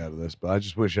fuck out of this, but I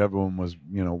just wish everyone was,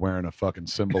 wearing a fucking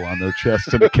symbol on their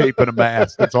chest and a cape and a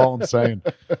mask. That's all I'm saying.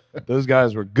 Those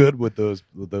guys were good with those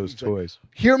toys.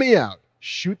 Hear me out.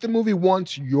 Shoot the movie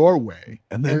once your way,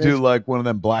 and then do like one of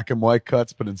them black and white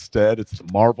cuts, but instead it's the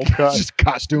Marvel cut. Just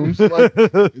costumes. Like,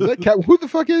 who the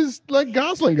fuck is like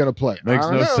Gosling gonna play? Makes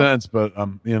no sense, but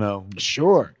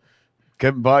sure.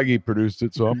 Kevin Feige produced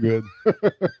it, so I'm good.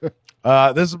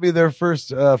 This will be their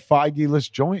first Feige-less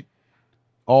joint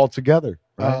all together.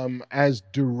 Right? As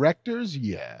directors,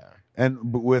 yeah,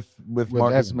 and with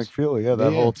Marcus Evans. McFeely,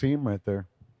 that whole team right there.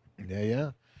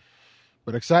 Yeah.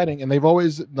 But exciting, and they've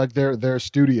always, like, their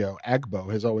studio,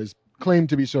 Agbo, has always claimed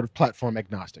to be sort of platform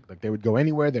agnostic. Like, they would go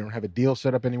anywhere. They don't have a deal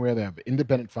set up anywhere. They have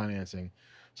independent financing.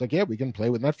 It's like, yeah, we can play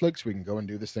with Netflix. We can go and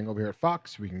do this thing over here at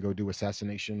Fox. We can go do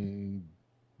Assassination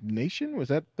Nation. Was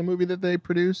that the movie that they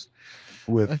produced?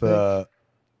 With Deadly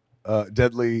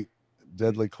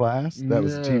Class? That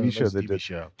was a TV show they did.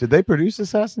 Did they produce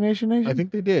Assassination Nation? I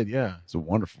think they did, yeah. It's a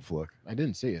wonderful flick. I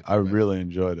didn't see it. I really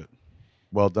enjoyed it.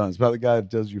 Well done. It's about the guy that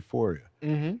does Euphoria.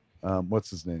 Mm-hmm.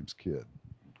 What's his name's kid?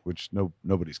 Which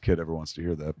nobody's kid ever wants to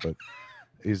hear that, but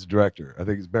he's a director. I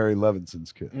think it's Barry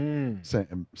Levinson's kid.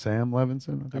 Sam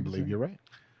Levinson? I believe you're right.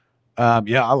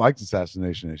 Yeah, I liked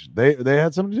Assassination Nation. They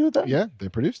had something to do with that? Yeah, they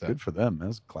produced that. Good for them.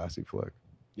 That's a classy flick.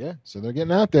 Yeah, so they're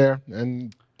getting out there,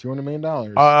 and $200 million.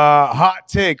 Hot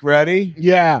take, ready?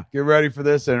 Yeah. Get ready for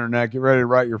this, Internet. Get ready to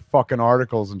write your fucking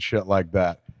articles and shit like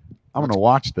that. I'm going to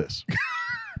watch this.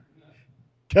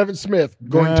 Kevin Smith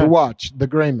going to watch The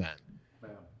Gray Man.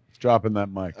 Dropping that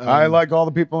mic. I like all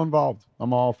the people involved.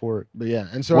 I'm all for it. But yeah,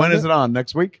 and so when is it on?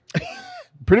 Next week?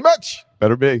 Pretty much.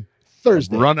 Better be.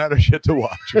 Thursday. Run out of shit to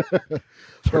watch.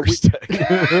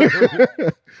 Thursday.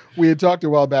 We had talked a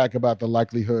while back about the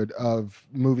likelihood of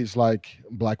movies like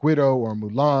Black Widow or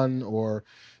Mulan or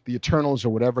The Eternals or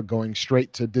whatever going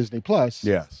straight to Disney Plus.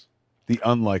 Yes. The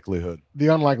unlikelihood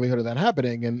of that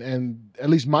happening. And at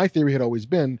least my theory had always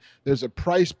been there's a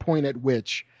price point at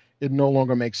which it no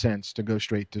longer makes sense to go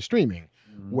straight to streaming,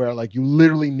 where like you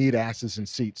literally need asses and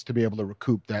seats to be able to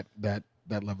recoup that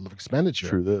level of expenditure.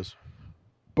 True this.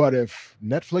 But if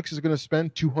Netflix is going to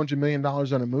spend $200 million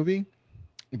on a movie,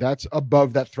 that's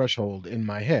above that threshold in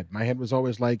my head. My head was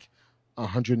always like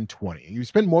 120. You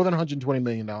spend more than $120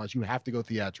 million, you have to go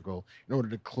theatrical in order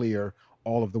to clear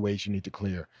all of the ways you need to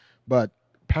clear. But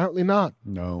apparently not.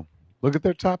 No. Look at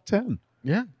their top 10.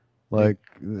 Yeah. Like,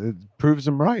 it proves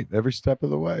them right every step of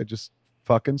the way. Just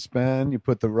fucking spend. You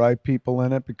put the right people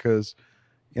in it because,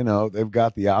 they've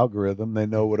got the algorithm. They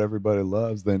know what everybody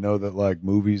loves. They know that, like,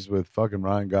 movies with fucking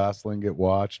Ryan Gosling get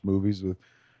watched. Movies with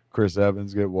Chris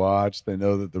Evans get watched. They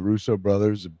know that the Russo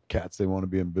brothers are cats they want to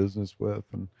be in business with.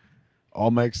 And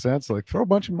all makes sense. Like, throw a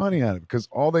bunch of money at it because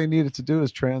all they needed to do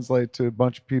is translate to a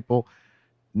bunch of people,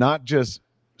 not just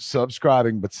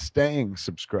subscribing, but staying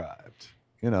subscribed.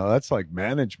 That's like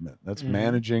management. That's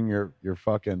managing your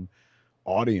fucking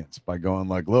audience by going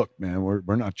like, look, man,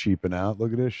 we're not cheaping out.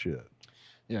 Look at this shit.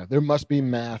 Yeah, there must be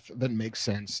math that makes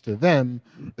sense to them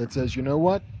that says, you know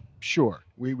what? Sure,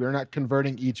 we're not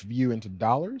converting each view into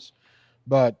dollars,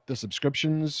 but the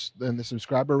subscriptions and the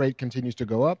subscriber rate continues to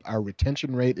go up. Our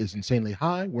retention rate is insanely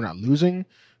high. We're not losing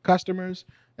customers.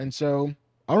 And so,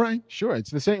 all right, sure, it's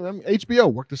the same.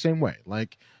 HBO worked the same way.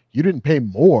 Like, you didn't pay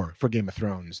more for Game of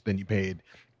Thrones than you paid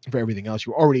for everything else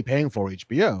you're already paying for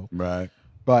HBO. Right.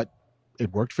 But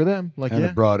it worked for them. Like, and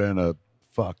it brought in a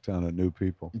fuck ton of new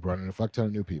people. Brought in a fuck ton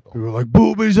of new people. We were like,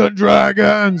 Boobies and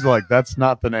Dragons. Like, that's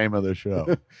not the name of the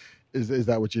show. Is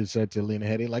that what you said to Lena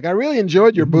Headey? Like, I really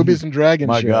enjoyed your Boobies and Dragons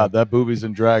My show. God, that Boobies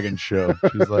and Dragons show.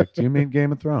 She's like, do you mean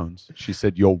Game of Thrones? She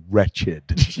said, you're wretched.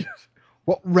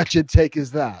 What wretched take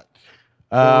is that?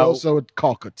 Also a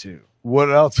cockatoo. What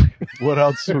else? What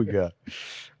else do we got?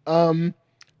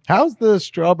 How's the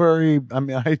strawberry? I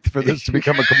mean, I hate for this to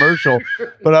become a commercial,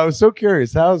 but I was so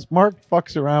curious. How's Mark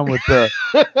fucks around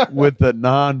with the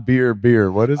non-beer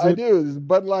beer? What is it? I do. It's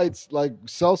Bud Light's like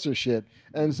seltzer shit.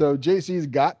 And so JC's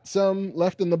got some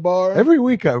left in the bar. Every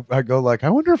week I go like, I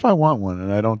wonder if I want one,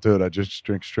 and I don't do it. I just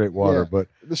drink straight water. Yeah. But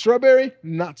the strawberry,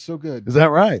 not so good. Is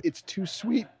that right? It's too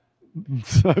sweet.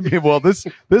 I mean, well, this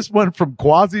went from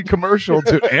quasi-commercial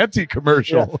to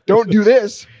anti-commercial. Yeah, don't do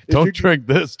this. Don't drink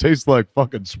this. Tastes like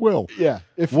fucking swill. Yeah.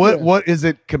 What is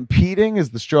it competing? Is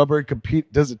the strawberry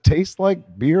compete? Does it taste like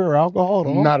beer or alcohol at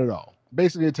all? Not at all.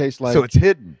 Basically, it tastes like. So it's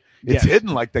hidden. It's hidden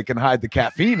like they can hide the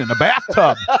caffeine in a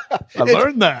bathtub. I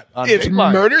learned that. It's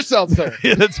Dateline. murder seltzer.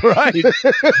 Yeah, that's right.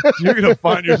 You're going to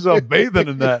find yourself bathing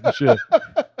in that and shit.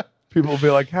 People will be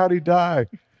like, how'd he die?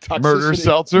 Toxicity. Murder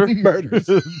seltzer? Murders.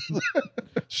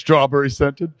 Strawberry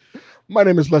scented? My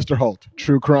name is Lester Holt.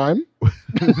 True crime?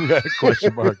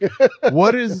 Question mark.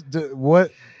 What is...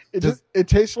 what? It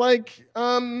tastes like...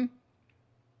 I'm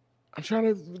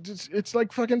trying to... It's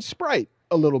like fucking Sprite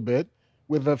a little bit.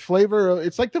 With a flavor,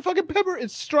 it's like the fucking pepper.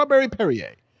 It's strawberry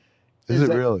Perrier. Is it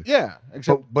really? Yeah.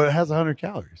 But it has 100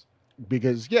 calories.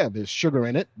 Because, there's sugar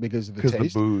in it because of the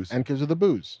taste. The booze. And because of the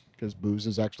booze. Because booze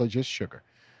is actually just sugar.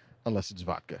 Unless it's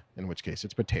vodka, in which case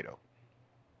it's potato.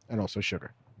 And also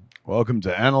sugar. Welcome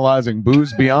to Analyzing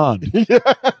Booze Beyond.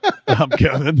 I'm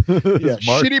Kevin.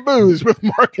 Shitty booze with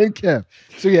Mark and Kev.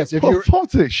 So yes, if you're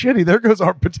shitty, there goes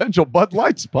our potential Bud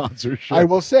Light sponsorship. I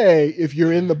will say, if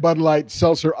you're in the Bud Light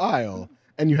seltzer aisle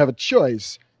and you have a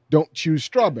choice, don't choose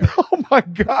strawberry. Oh my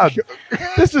God.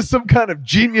 This is some kind of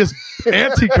genius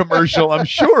anti-commercial. I'm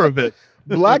sure of it.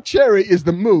 Black cherry is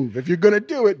the move. If you're going to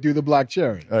do it, do the black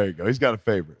cherry. There you go. He's got a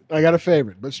favorite. I got a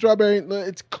favorite. But strawberry,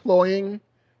 it's cloying.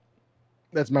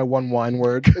 That's my one wine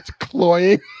word. It's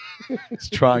cloying. It's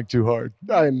trying too hard.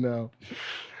 I know.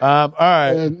 All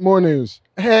right. More news.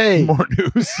 Hey. More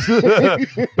news.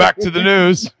 Back to the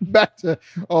news. Back to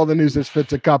all the news that's fit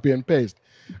to copy and paste.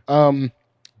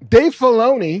 Dave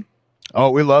Filoni. Oh,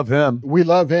 we love him. We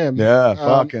love him. Yeah,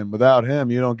 fucking. Without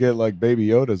him, you don't get like Baby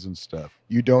Yodas and stuff.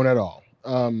 You don't at all.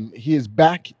 He is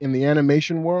back in the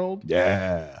animation world.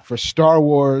 Yeah. For Star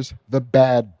Wars: The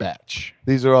Bad Batch.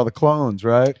 These are all the clones,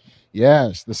 right?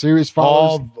 Yes. The series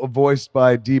follows. All voiced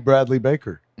by D. Bradley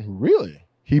Baker. Really?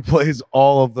 He plays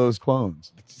all of those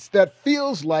clones. That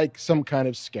feels like some kind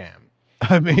of scam.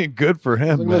 I mean, good for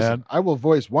him, man. Listen, I will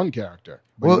voice one character.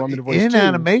 But well, you want me to voice in two?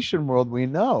 animation world, we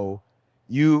know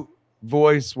you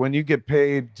voice when you get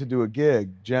paid to do a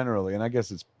gig, generally, and I guess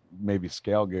it's maybe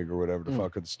scale gig or whatever the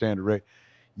fuck, or the standard rate,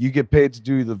 you get paid to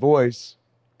do the voice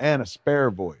and a spare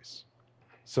voice.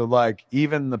 So, like,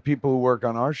 even the people who work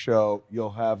on our show,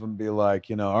 you'll have them be like,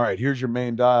 all right, here's your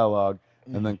main dialogue.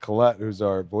 And then Colette, who's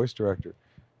our voice director,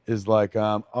 is like,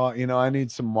 I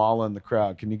need some Mala in the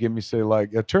crowd. Can you give me, say,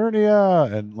 like,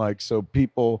 Eternia? And, like, so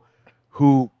people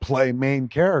who play main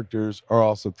characters are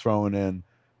also throwing in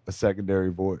a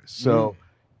secondary voice. So,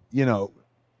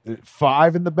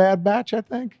 5 in the Bad Batch, I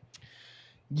think.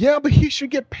 Yeah, but he should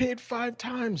get paid 5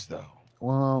 times, though.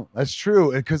 Well, that's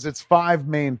true, because it's 5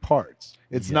 main parts.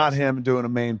 It's not him doing a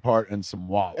main part and some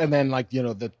wallet. And then, like,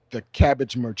 the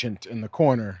cabbage merchant in the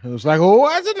corner who's like, oh,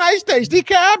 that's a nice, tasty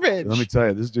cabbage. Let me tell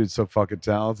you, this dude's so fucking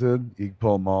talented. He can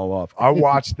pull them all off. I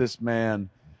watched this man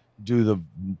do the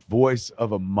voice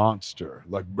of a monster,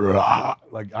 like, brah,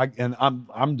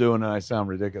 I'm doing it. I sound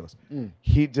ridiculous.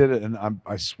 He did it, and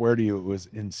I swear to you, it was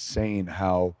insane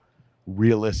how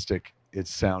realistic it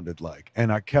sounded like.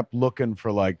 And I kept looking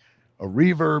for like a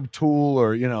reverb tool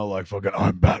or, like fucking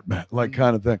I'm Batman, like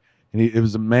kind of thing. And it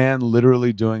was a man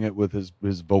literally doing it with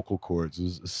his vocal cords. It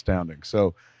was astounding.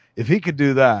 So if he could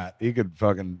do that, he could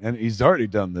fucking, and he's already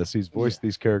done this. He's voiced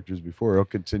these characters before. He'll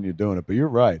continue doing it. But you're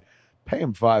right. Pay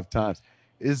him 5 times.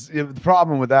 The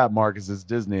problem with that, Mark, is it's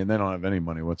Disney and they don't have any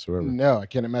money whatsoever. No, I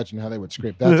can't imagine how they would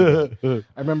scrape that together.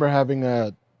 I remember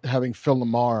having Phil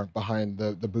Lamar behind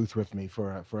the booth with me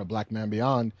for a Black Man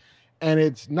Beyond. And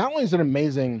it's not only is it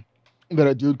amazing that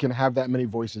a dude can have that many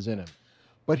voices in him,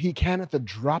 but he can, at the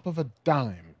drop of a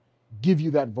dime, give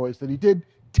you that voice that he did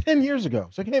 10 years ago.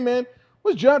 It's like, hey, man,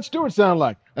 what's Jon Stewart sound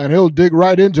like? And he'll dig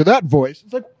right into that voice.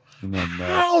 It's like,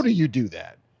 how do you do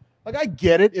that? Like, I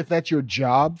get it if that's your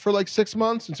job for like 6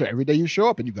 months, and so every day you show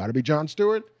up and you got to be Jon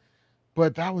Stewart.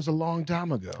 but that was a long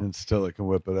time ago. And still he can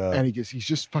whip it out. And he's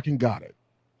just fucking got it.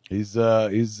 He's I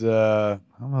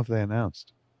don't know if they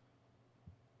announced.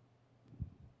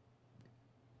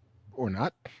 Or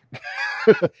not.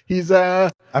 He's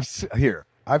I've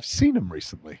seen him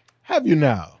recently. Have you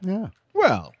now? Yeah.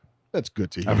 Well, that's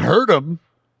good to hear. I've heard him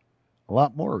a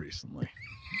lot more recently.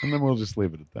 And then we'll just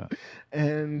leave it at that.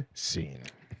 And scene.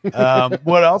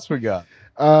 What else we got?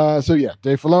 So yeah,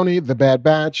 Dave Filoni, The Bad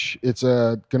Batch. It's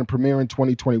going to premiere in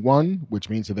 2021, which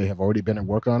means that they have already been at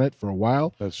work on it for a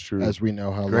while. That's true. As we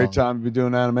know how Great long. time to be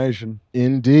doing animation.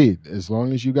 Indeed. As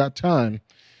long as you got time,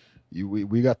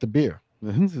 we got the beer.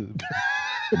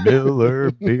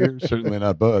 Miller beer. Certainly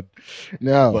not Bud.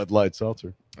 No. Bud Light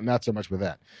Seltzer. Not so much with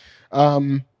that.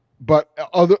 But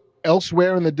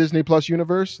elsewhere in the Disney Plus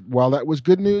universe, while that was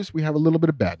good news, we have a little bit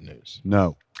of bad news.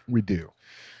 No. We do.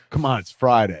 Come on, it's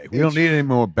Friday. We don't need any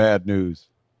more bad news.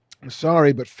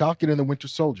 Sorry, but Falcon and the Winter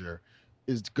Soldier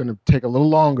is going to take a little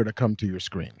longer to come to your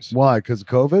screens. Why? Because of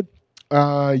COVID?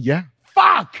 Yeah.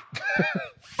 Fuck!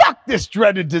 Fuck this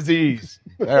dreaded disease.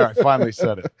 There, I finally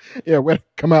said it. Yeah, we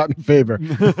come out in favor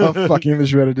of fucking the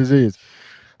shredded disease.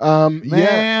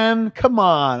 Man, come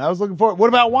on. I was looking forward. What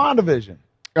about WandaVision?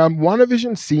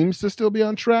 WandaVision seems to still be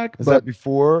on track. Is but that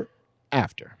before?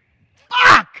 After.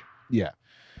 Fuck! Yeah.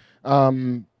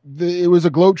 It was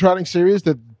a globetrotting series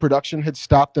that production had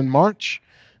stopped in March.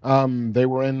 They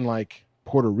were in like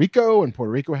Puerto Rico, and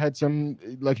Puerto Rico had some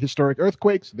like historic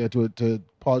earthquakes. They had to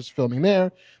pause filming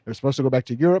there. They're supposed to go back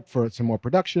to Europe for some more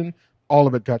production. All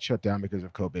of it got shut down because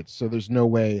of COVID. So there's no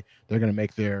way they're going to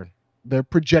make their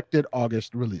projected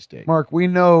August release date. Mark, we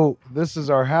know this is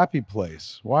our happy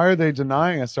place. Why are they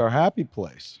denying us our happy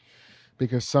place?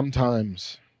 Because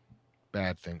sometimes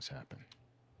bad things happen.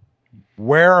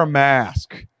 Wear a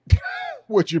mask.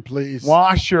 Would you please?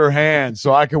 Wash your hands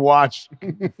so I can watch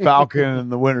Falcon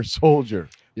and the Winter Soldier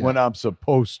when I'm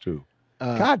supposed to.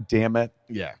 God damn it.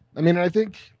 Yeah. I mean, I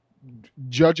think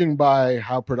judging by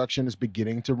how production is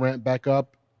beginning to ramp back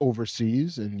up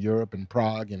overseas in Europe and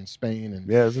Prague and Spain. And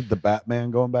isn't the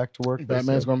Batman going back to work?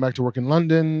 Batman's going back to work in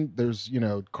London. There's,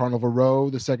 Carnival Row,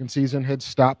 the second season had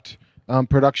stopped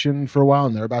production for a while,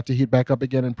 and they're about to heat back up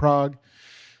again in Prague.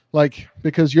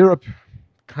 Because Europe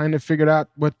kind of figured out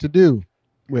what to do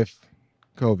with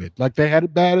COVID. They had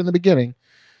it bad in the beginning,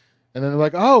 and then they're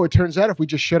like, oh, it turns out if we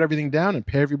just shut everything down and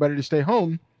pay everybody to stay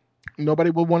home, nobody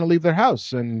will want to leave their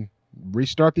house and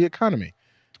restart the economy.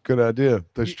 Good idea.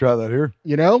 Let's try that here.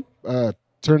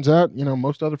 Turns out,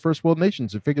 most other first world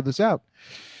nations have figured this out.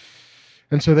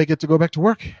 And so they get to go back to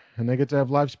work, and they get to have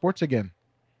live sports again.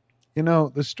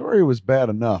 The story was bad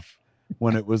enough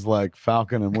when it was like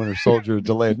Falcon and Winter Soldier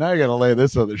delayed. Now you're going to lay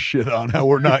this other shit on how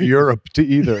we're not Europe to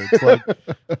either. It's like,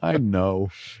 I know.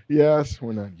 Yes,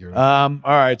 we're not Europe. All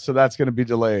right, so that's going to be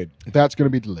delayed. That's going to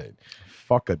be delayed.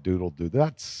 Fuck a doodle, dude.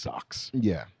 That sucks.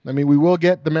 Yeah. I mean, we will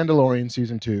get The Mandalorian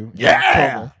season 2.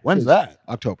 Yeah. When's that?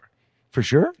 October. For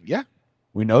sure? Yeah.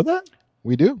 We know that?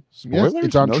 We do. Spoilers? Yes,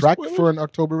 it's on track spoilers? for an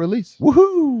October release.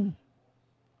 Woohoo!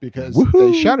 Because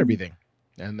they shot everything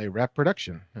and they wrapped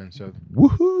production. And so,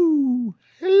 woohoo!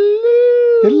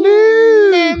 Hello!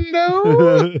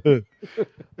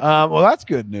 Well, that's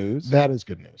good news. That is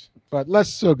good news. But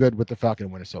less so good with the Falcon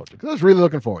and Winter Soldier, because I was really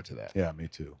looking forward to that. Yeah, me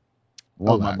too.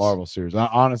 One of my Marvel series.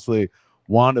 Honestly,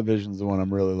 WandaVision's the one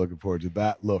I'm really looking forward to.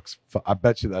 That looks, I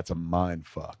bet you that's a mind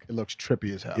fuck. It looks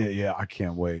trippy as hell. Yeah, I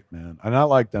can't wait, man. And I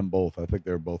like them both. I think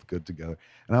they're both good together.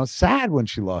 And I was sad when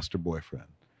she lost her boyfriend,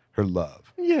 her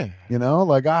love. Yeah.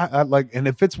 I like, and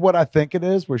if it's what I think it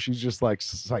is, where she's just like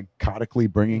psychotically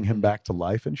bringing him back to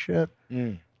life and shit,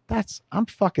 I'm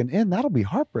fucking in. That'll be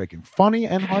heartbreaking. Funny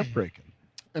and heartbreaking.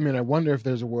 I mean, I wonder if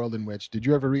there's a world in which, did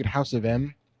you ever read House of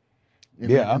M? In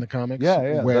the comics?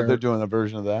 Yeah. Where they're doing a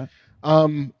version of that.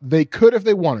 They could if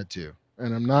they wanted to.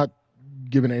 And I'm not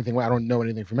giving anything away. I don't know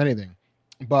anything from anything.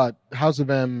 But House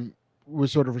of M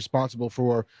was sort of responsible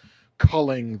for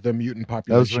culling the mutant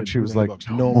population. That was when she was like,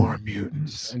 no more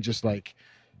mutants. And just like,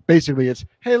 basically it's,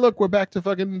 hey, look, we're back to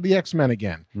fucking the X-Men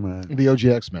again. Right. The OG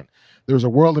X-Men. There's a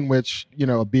world in which,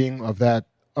 a being of that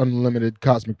unlimited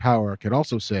cosmic power could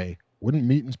also say, wouldn't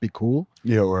mutants be cool?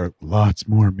 Yeah, or lots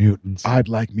more mutants. I'd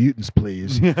like mutants,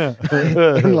 please.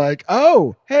 And like,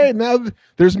 oh, hey, now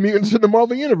there's mutants in the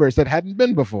Marvel Universe that hadn't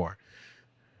been before.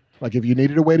 Like, if you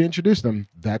needed a way to introduce them,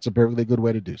 that's a perfectly good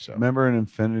way to do so. Remember in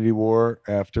Infinity War,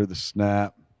 after the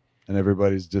snap, and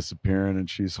everybody's disappearing, and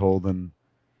she's holding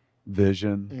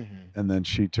Vision, and then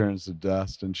she turns to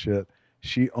dust and shit?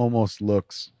 She almost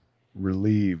looks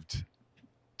relieved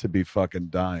to be fucking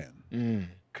dying.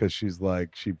 Because she's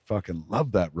like, she fucking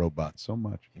loved that robot so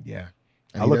much. Yeah.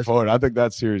 I look forward. I think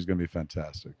that series is going to be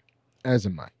fantastic. As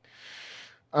am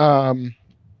I.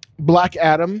 Black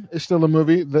Adam is still a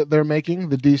movie that they're making,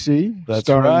 the DC, That's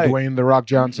starring right. Dwayne "The Rock"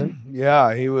 Johnson.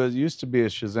 Yeah, he used to be a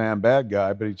Shazam bad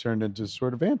guy, but he turned into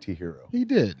sort of anti-hero. He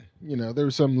did. There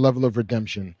was some level of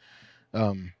redemption.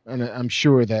 And I'm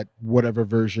sure that whatever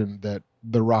version that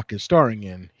The Rock is starring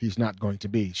in, he's not going to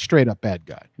be straight up bad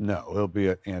guy. No, he'll be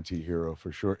an anti-hero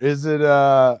for sure. Is it,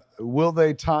 will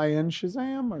they tie in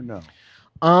Shazam or no?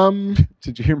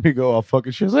 Did you hear me go, I'll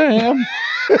fucking Shazam?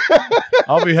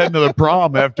 I'll be heading to the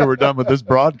prom after we're done with this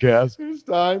broadcast. It's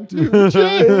time to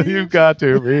change. You've got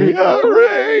to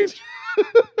rearrange.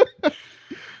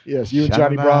 Yes, you and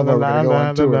Johnny Bravo are going to go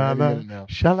on tour any minute now.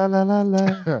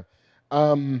 Sha-la-la-la-la.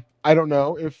 I don't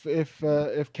know if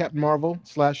Captain Marvel /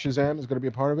 Shazam is going to be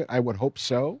a part of it. I would hope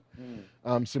so.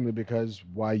 Simply because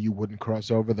why you wouldn't cross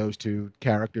over those two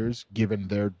characters, given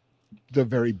the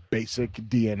very basic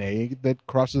DNA that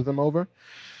crosses them over.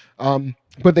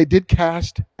 But they did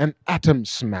cast an Atom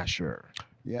Smasher.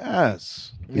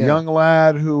 Yes. The young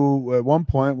lad who at one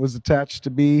point was attached to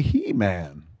be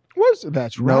He-Man.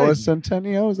 That's right. Noah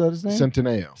Centineo, is that his name?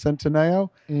 Centineo.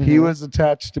 Mm-hmm. He was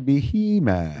attached to be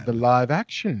He-Man. The live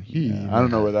action He-Man. I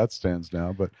don't know where that stands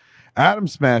now, but Atom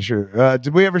Smasher.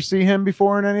 Did we ever see him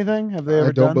before in anything? Have they ever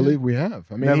I don't believe we have.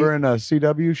 I mean, never in a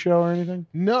CW show or anything?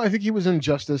 No, I think he was in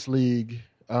Justice League,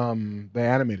 the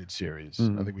animated series.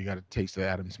 I think we got a taste of the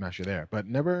Atom Smasher there, but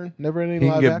never any live action. He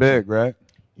can get big, right?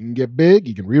 He can get big.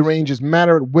 He can rearrange his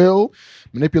matter at will,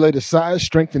 manipulate his size,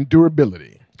 strength, and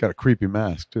durability. Got a creepy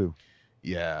mask, too.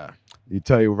 Yeah. You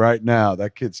tell you right now,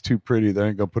 that kid's too pretty. They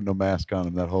ain't going to put no mask on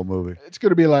him that whole movie. It's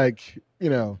going to be like,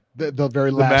 the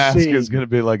very last mask scene. is going to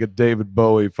be like a David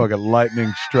Bowie fucking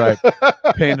lightning strike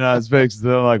painted on his face.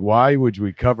 They're like, why would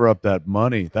we cover up that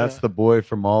money? That's the boy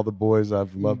from All the Boys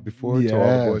I've Loved Before.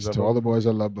 Yes, to all the boys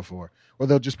I loved before. Or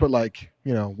they'll just put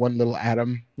one little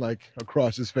atom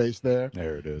across his face there.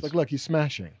 There it is. Look, he's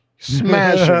smashing.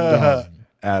 Smashing.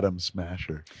 Atom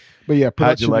Smasher. But yeah,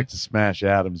 how'd you like to smash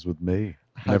atoms with me?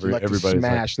 How'd you like to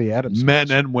smash the atom smasher?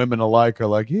 Men and women alike are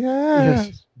like,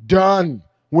 yes. Done.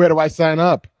 Where do I sign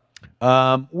up?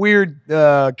 Weird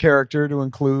character to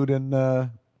include in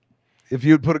if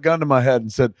you'd put a gun to my head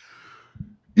and said,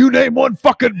 you name one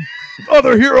fucking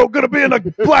other hero gonna be in a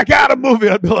Black Adam movie,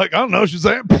 I'd be like, I don't know,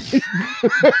 Shazam.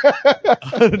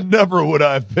 Never would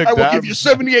I have picked I will Adam. give you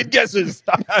 78 guesses.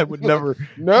 I would never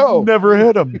never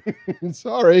hit him.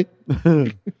 Sorry.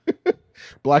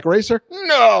 Black Racer?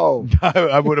 No.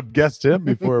 I would have guessed him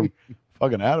before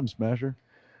fucking Atom Smasher.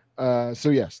 So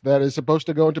yes, that is supposed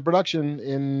to go into production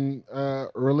in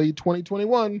early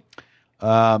 2021.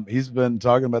 He's been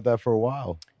talking about that for a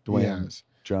while. Dwayne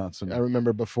Johnson. I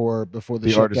remember before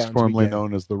the artist formerly began,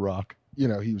 known as The Rock. He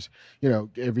was,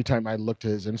 every time I looked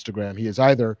at his Instagram, he is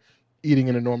either eating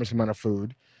an enormous amount of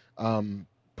food,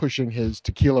 pushing his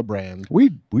tequila brand. We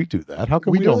do that. How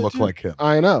come we don't look like him?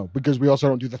 I know, because we also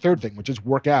don't do the third thing, which is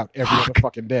work out every other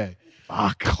fucking day.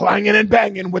 Clanging and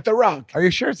banging with The Rock. Are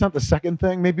you sure it's not the second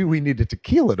thing? Maybe we need a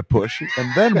tequila to push,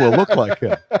 and then we'll look like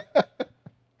him.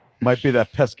 Might be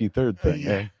that pesky third thing,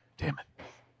 eh? Damn it.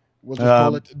 We'll just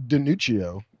call it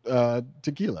Denuccio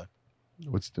tequila.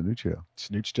 What's Denuccio?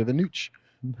 Snooch to the nooch.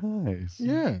 Nice.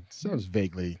 Yeah, it sounds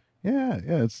vaguely. Yeah.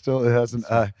 It has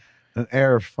an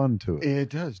air of fun to it. It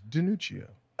does. Denuccio.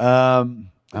 I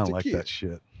don't like that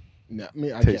shit. No,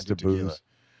 I Taste can't do of tequila. booze.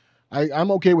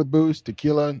 I'm okay with booze.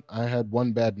 Tequila, I had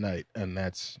one bad night, and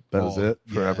that was it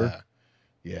forever.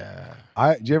 Yeah.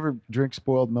 Did you ever drink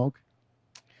spoiled milk?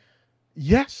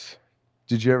 Yes.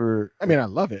 Did you ever? I mean, I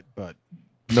love it, but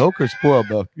milk or spoiled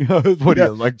milk? What are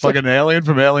you, like fucking alien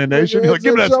from Alien Nation? You're like,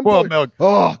 give me that spoiled milk.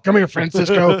 Oh, come here,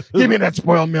 Francisco. Give me that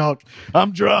spoiled milk.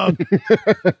 I'm drunk.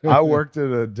 I worked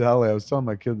at a deli. I was telling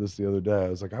my kid this the other day. I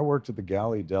was like, I worked at the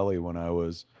Galley Deli when I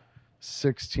was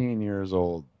 16 years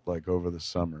old, like over the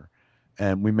summer.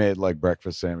 And we made like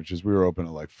breakfast sandwiches. We were open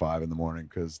at like 5 a.m.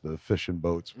 because the fishing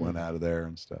boats went out of there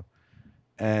and stuff.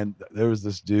 And there was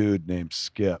this dude named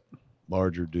Skip,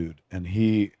 larger dude. And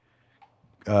he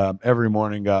every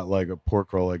morning got like a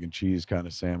pork roll, egg and cheese kind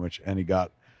of sandwich. And he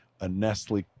got a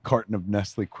carton of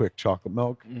Nestle Quick chocolate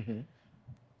milk. Mm-hmm.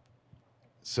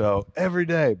 So every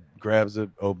day grabs it,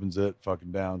 opens it,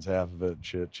 fucking downs half of it,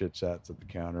 chit chats at the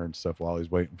counter and stuff while he's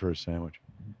waiting for his sandwich.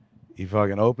 He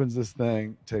fucking opens this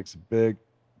thing, takes a big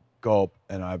gulp,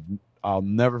 and I'll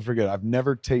never forget. I've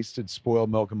never tasted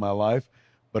spoiled milk in my life,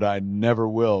 but I never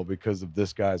will because of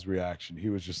this guy's reaction. He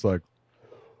was just like,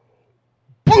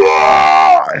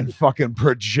 and fucking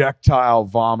projectile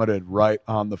vomited right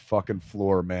on the fucking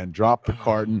floor, man. Dropped the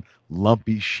carton,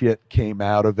 lumpy shit came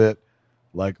out of it.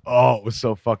 Like, oh, it was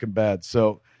so fucking bad.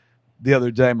 So the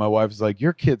other day, my wife was like,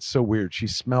 your kid's so weird. She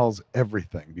smells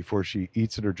everything before she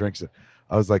eats it or drinks it.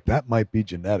 I was like, that might be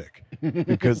genetic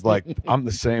because like I'm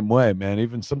the same way, man.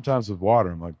 Even sometimes with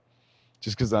water, I'm like,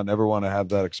 just because I never want to have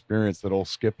that experience that old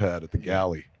Skip had at the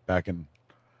galley back in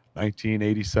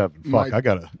 1987. Fuck, I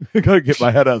gotta get my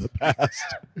head out of the past.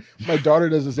 My daughter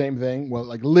does the same thing. Well,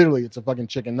 like literally, it's a fucking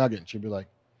chicken nugget. And she'd be like,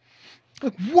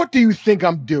 "Look, what do you think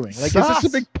I'm doing? Like, Sus. is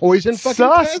this a big poison fucking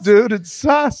Sus, test?" dude. It's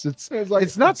sus.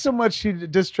 It's not so much she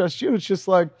distrusts you. It's just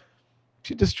like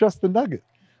she distrusts the nugget.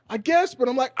 I guess, but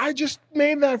I'm like, I just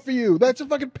made that for you. That's a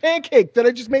fucking pancake that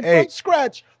I just made from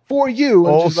scratch for you.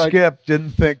 And Old Skip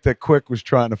didn't think that Quick was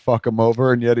trying to fuck him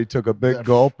over, and yet he took a big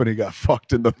gulp and he got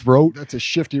fucked in the throat. That's a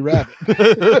shifty rabbit.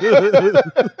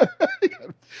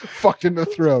 Fucked in the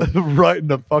throat. Right in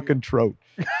the fucking throat.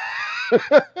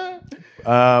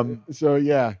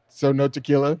 So no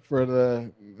tequila for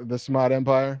the Smart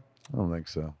Empire. I don't think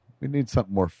so. We need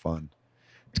something more fun.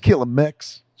 Tequila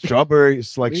mix. Strawberry,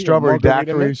 it's like strawberry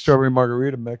daiquiri, mix? strawberry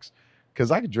margarita mix. Because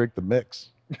I could drink the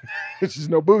mix. There's just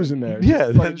no booze in there.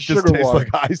 Yeah, like it just tastes like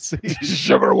ice.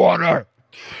 Sugar water.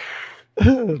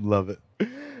 Love it.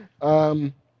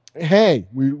 Hey,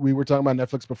 we were talking about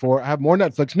Netflix before. I have more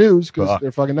Netflix news because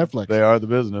they're fucking Netflix. They are the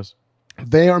business.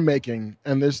 They are making,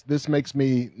 and this makes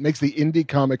the indie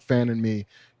comic fan in me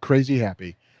crazy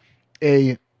happy,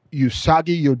 a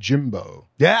Usagi Yojimbo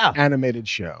animated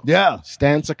show. Yeah.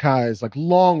 Stan Sakai's like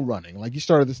long running. Like he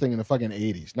started this thing in the fucking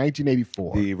 80s,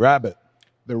 1984.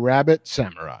 The Rabbit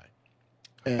Samurai.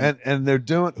 And they're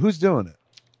doing, who's doing it?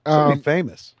 Somebody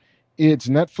famous. It's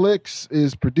Netflix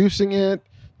is producing it.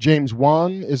 James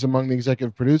Wan is among the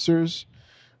executive producers.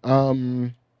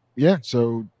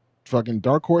 So fucking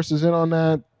Dark Horse is in on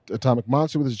that. Atomic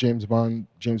Monster with his James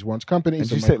Wan's company. Did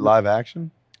you say live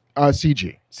action?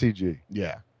 CG.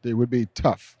 Yeah. It would be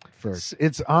tough for.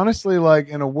 It's honestly like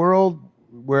in a world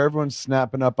where everyone's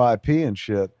snapping up IP and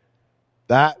shit.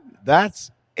 That's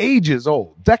ages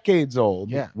old, decades old.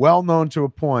 Yeah. Well known to a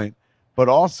point, but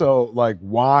also like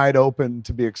wide open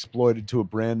to be exploited to a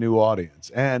brand new audience.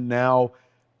 And now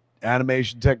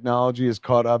animation technology is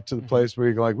caught up to the place where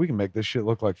you're like, we can make this shit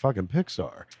look like fucking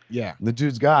Pixar. Yeah. And the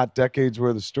dude's got decades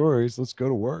worth of stories. Let's go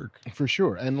to work. For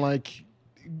sure. And like,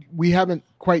 we haven't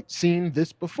quite seen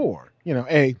this before. You know,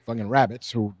 fucking rabbits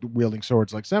who wielding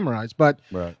swords like samurais, but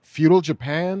feudal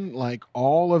Japan, like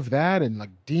all of that, and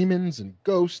like demons and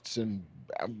ghosts and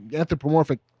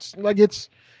anthropomorphic, like it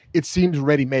seems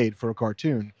ready made for a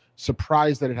cartoon.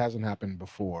 Surprised that it hasn't happened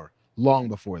before, long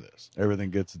before this.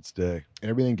 Everything gets its day.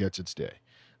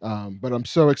 But I'm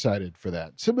so excited for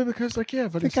that, simply because, like, I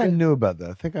think I knew about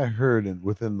that. I think I heard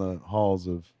within the halls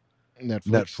of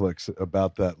Netflix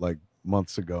about that, like,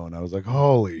 months ago, and I was like,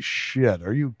 holy shit,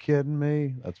 are you kidding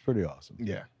me? That's pretty awesome.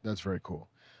 Yeah, that's very cool.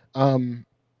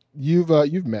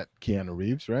 You've met Keanu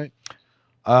Reeves, right?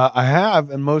 I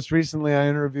have, and most recently I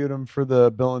interviewed him for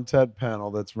the Bill and Ted panel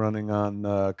that's running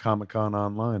on Comic-Con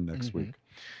Online next week.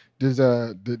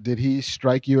 Did he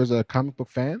strike you as a comic book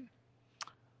fan?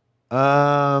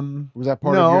 Was that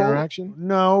part of your interaction?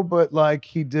 No, but like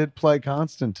he did play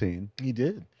Constantine. He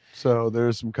did. So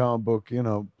there's some comic book,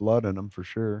 blood in him for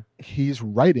sure. He's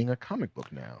writing a comic book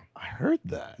now. I heard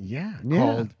that. Yeah.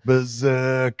 Called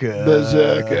Berserker.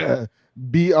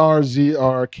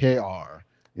 BRZRKR.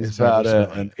 It's about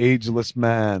an ageless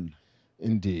man.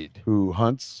 Indeed. Who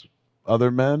hunts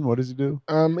other men. What does he do?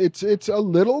 It's a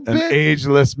little bit. An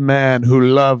ageless man who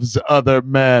loves other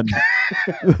men.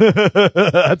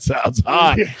 That sounds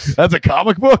hot. Yes. That's a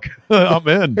comic book? I'm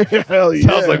in. Hell yeah.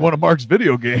 Sounds like one of Marc's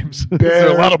video games. Is there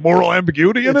a lot of moral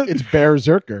ambiguity in it? It's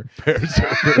Berserker.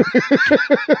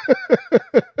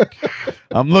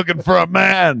 I'm looking for a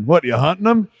man. What, you hunting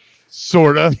him?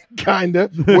 Sorta. Kinda.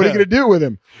 What are you going to do with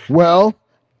him? Well,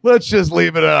 let's just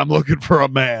leave it at I'm looking for a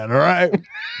man, all right?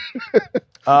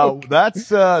 That's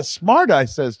smart, I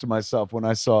says to myself when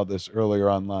I saw this earlier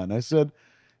online. I said,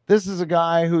 this is a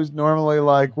guy who's normally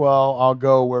like, well, I'll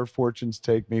go where fortunes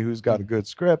take me, who's got a good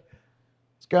script.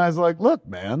 This guy's like, look,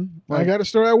 man. Like, I got a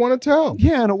story I want to tell.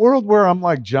 Yeah, in a world where I'm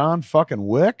like John fucking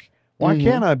Wick, why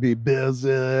can't I be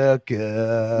Berserker?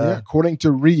 Yeah, according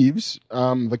to Reeves,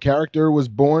 the character was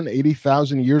born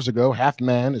 80,000 years ago, half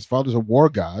man. His father's a war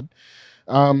god.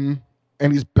 And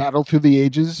he's battled through the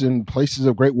ages in places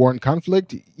of great war and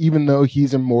conflict, even though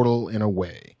he's immortal in a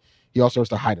way. He also has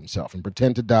to hide himself and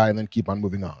pretend to die and then keep on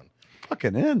moving on.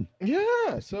 Fucking in.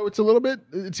 Yeah, so it's a little bit,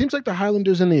 it seems like the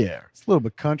Highlander's in the air. It's a little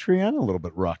bit country and a little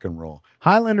bit rock and roll.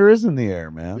 Highlander is in the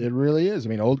air, man. It really is. I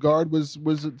mean, Old Guard was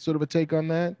sort of a take on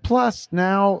that. Plus,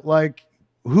 now, like,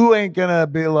 who ain't gonna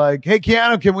be like, hey,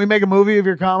 Keanu, can we make a movie of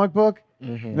your comic book?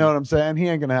 Mm-hmm. You know what I'm saying? He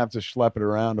ain't gonna have to schlep it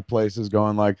around to places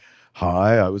going like,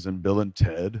 "Hi, I was in Bill and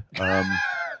Ted.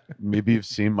 Maybe you've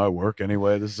seen my work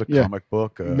anyway. This is a comic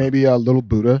book. Maybe Little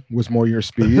Buddha was more your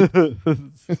speed."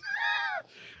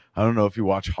 I don't know if you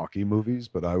watch hockey movies,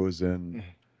 but I was in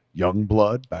Young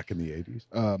Blood back in the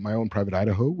 80s. My Own Private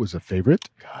Idaho was a favorite.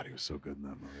 God, he was so good in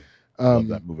that movie. Love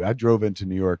that movie. I drove into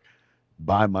New York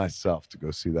by myself to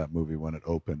go see that movie when it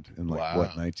opened in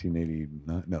 1989?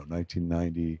 No,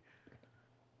 1990. I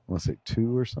want to say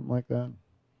 2 or something like that.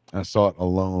 I saw it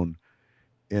alone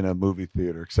in a movie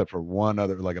theater, except for one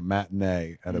other, like a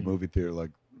matinee at a movie theater,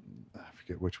 like I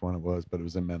forget which one it was, but it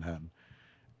was in Manhattan.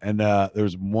 And there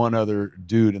was one other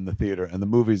dude in the theater, and the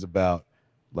movie's about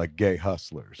like gay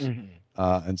hustlers.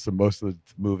 And so most of the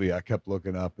movie, I kept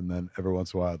looking up, and then every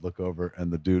once in a while I'd look over,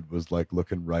 and the dude was like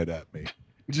looking right at me.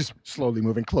 Just slowly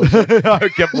moving closer. I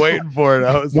kept waiting for it.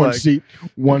 I was one seat. I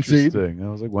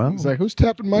was like, well, he's like, who's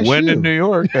tapping my when shoe? in New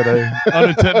York at an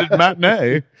unattended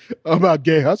matinee about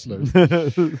gay hustlers.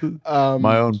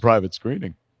 My own private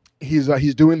screening.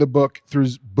 He's doing the book through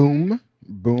Boom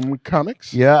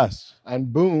Comics. Yes,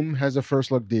 and Boom has a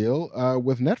first look deal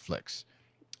with Netflix.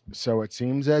 So it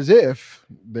seems as if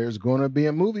there's going to be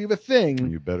a movie of a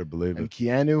thing. You better believe and it.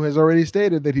 Keanu has already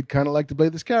stated that he'd kind of like to play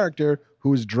this character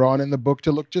who is drawn in the book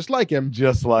to look just like him.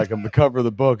 Just like him. The cover of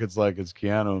the book, it's like it's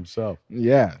Keanu himself.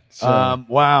 Yeah. So,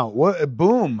 wow. What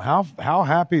Boom? How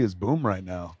happy is Boom right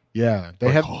now? Yeah.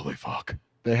 Holy fuck.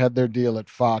 They had their deal at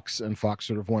Fox, and Fox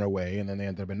sort of went away, and then they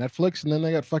ended up at Netflix, and then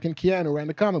they got fucking Keanu writing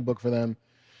a comic book for them.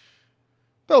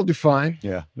 They'll do fine.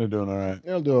 Yeah, they're doing all right.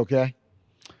 They'll do okay.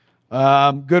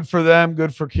 Good for them.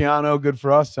 Good for Keanu. Good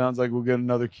for us. Sounds like we'll get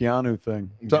another Keanu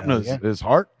thing. Something his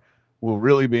heart will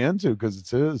really be into because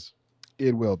it's his.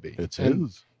 It will be. It's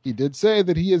his. He did say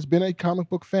that he has been a comic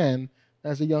book fan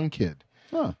as a young kid.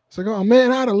 Huh. It's like, oh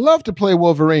man, I'd love to play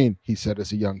Wolverine, he said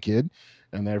as a young kid.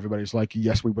 And then everybody's like,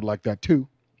 yes, we would like that too.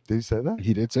 Did he say that?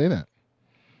 He did say that.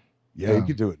 Yeah, he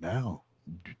could do it now.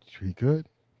 He could.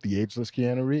 The ageless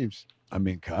Keanu Reeves. I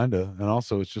mean, kind of. And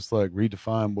also, it's just like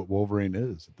redefine what Wolverine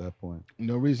is at that point.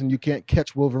 No reason you can't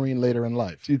catch Wolverine later in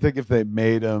life. Do you think if they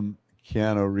made him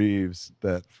Keanu Reeves,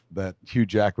 that Hugh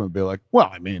Jackman would be like,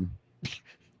 well, I mean,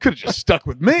 could have just stuck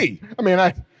with me. I mean,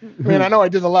 I know I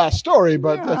did the last story,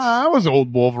 but I was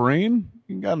old Wolverine.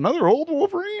 You got another old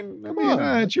Wolverine? I mean,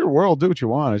 it's your world. Do what you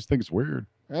want. I just think it's weird.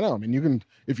 I know. I mean, you can,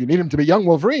 if you need him to be young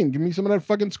Wolverine, give me some of that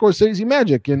fucking Scorsese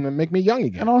magic and make me young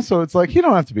again. And also, it's like, he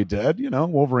don't have to be dead. You know,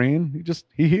 Wolverine,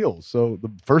 he heals. So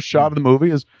the first shot of the movie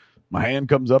is my hand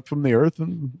comes up from the earth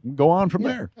and go on from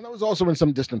there. And that was also in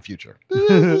some distant future.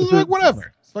 Like,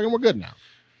 whatever. It's fucking, we're good now.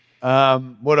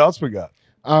 What else we got?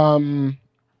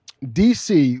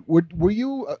 DC, were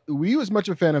you as much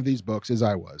a fan of these books as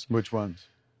I was? Which ones?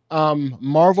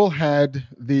 Marvel had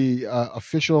the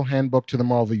official handbook to the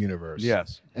Marvel Universe.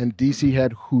 Yes. And DC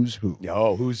had Who's Who.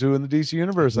 Oh, Who's Who in the DC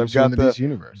Universe? I've got the DC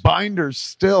Universe binders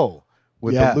still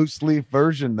with the loose leaf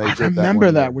version. I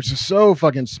remember that, which is so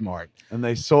fucking smart. And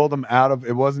they sold them out of,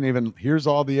 it wasn't even, here's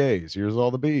all the A's, here's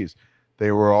all the B's.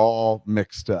 They were all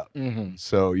mixed up. Mm-hmm.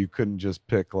 So you couldn't just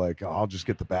pick like, I'll just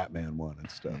get the Batman one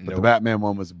and stuff. But the Batman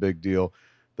one was a big deal.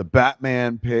 The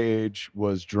Batman page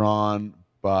was drawn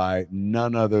by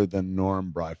none other than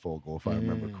Norm Breyfogle, if I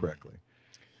remember correctly.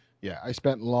 Yeah, I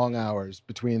spent long hours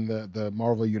between the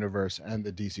Marvel Universe and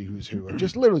the DC Who's Who, and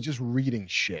just literally just reading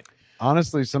shit.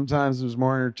 Honestly, sometimes it was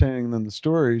more entertaining than the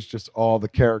stories, just all the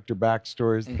character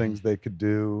backstories, the things they could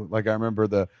do. Like I remember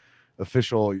the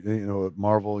official,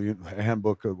 Marvel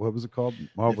handbook. What was it called?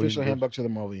 Marvel official handbook to the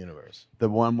Marvel Universe. The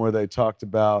one where they talked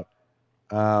about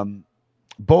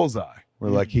Bullseye. Where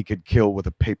like he could kill with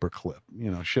a paperclip,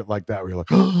 shit like that. Where you're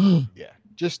like, yeah,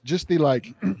 just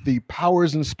the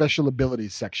powers and special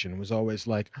abilities section was always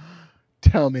like,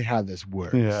 tell me how this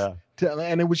works. Yeah,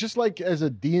 and it was just like as a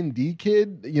D&D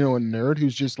kid, a nerd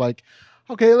who's just like,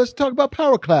 okay, let's talk about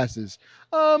power classes.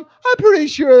 I'm pretty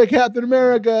sure that Captain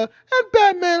America and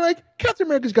Batman, like Captain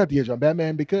America's got the edge on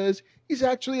Batman because he's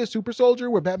actually a super soldier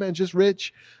where Batman's just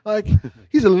rich. Like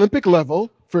he's Olympic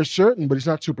level for certain, but he's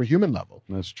not superhuman level.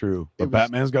 That's true. But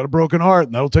Batman's got a broken heart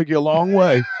and that'll take you a long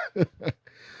way.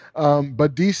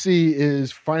 But DC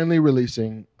is finally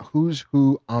releasing Who's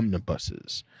Who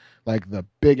omnibuses. Like the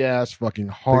big ass fucking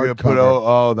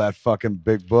hardcover. That fucking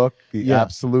big book, the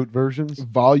absolute versions.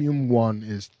 Volume 1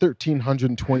 is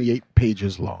 1,328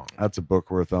 pages long. That's a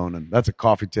book worth owning. That's a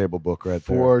coffee table book right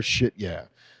there. For shit, yeah.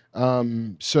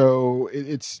 So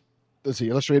it's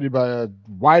illustrated by a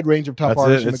wide range of top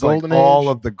artists in the Golden Age. All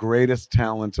of the greatest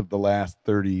talent of the last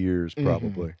 30 years,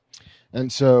 probably.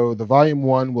 And so the Volume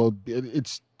 1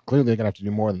 it's clearly they're going to have to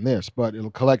do more than this, but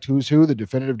it'll collect Who's Who, the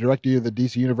definitive directory of the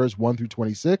DC Universe 1 through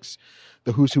 26,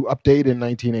 the Who's Who update in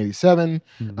 1987,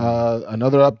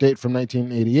 another update from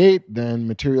 1988, then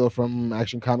material from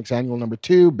Action Comics Annual number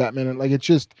 2, Batman, and it's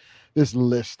just this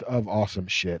list of awesome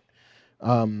shit.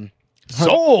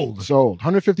 Sold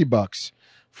 $150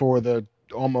 for the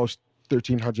almost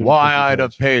 1,300. Why I'd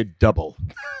have paid double.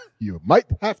 You might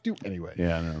have to anyway.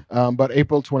 Yeah, I know. But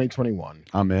April 2021.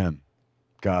 I'm in.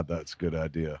 God, that's a good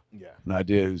idea. Yeah. An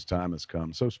idea whose time has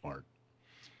come. So smart.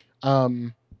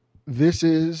 This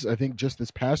is, I think, just this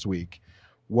past week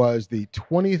was the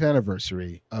 20th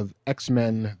anniversary of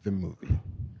X-Men the movie.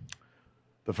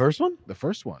 The first one? The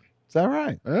first one. Is that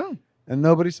right? Yeah. And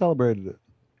nobody celebrated it.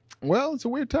 Well, it's a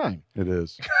weird time. It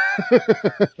is.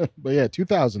 But yeah,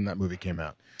 2000 that movie came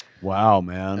out. Wow,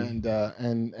 man.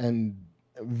 And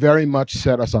very much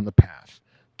set us on the path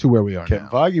to where we are Kevin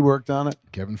now. Feige worked on it.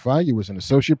 Kevin Feige was an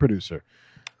associate producer.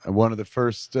 One of the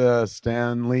first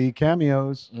Stan Lee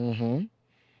cameos. Mm-hmm.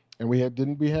 And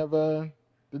didn't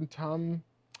Tom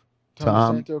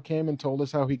DeSanto came and told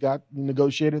us how he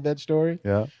negotiated that story?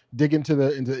 Yeah. Dig into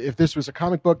if this was a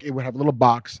comic book, it would have a little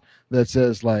box that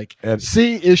says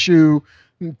see issue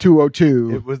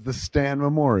 202. It was the Stan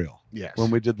Memorial. Yes. When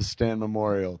we did the Stan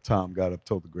Memorial, Tom got up,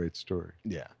 told the great story.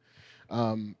 Yeah.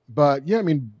 But yeah, I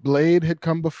mean, Blade had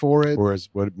come before it. Or as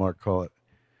what did Marc call it?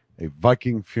 A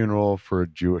Viking funeral for a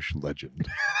Jewish legend.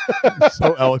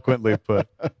 So eloquently put.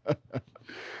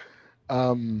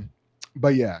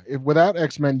 But yeah, without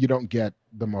X-Men, you don't get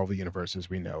the Marvel Universe as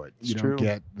we know it. You don't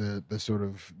get the sort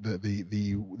of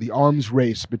the arms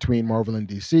race between Marvel and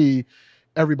DC.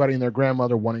 Everybody and their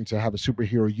grandmother wanting to have a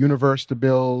superhero universe to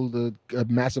build a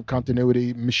massive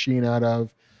continuity machine out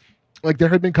of. There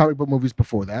had been comic book movies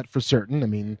before that, for certain. I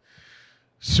mean,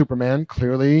 Superman,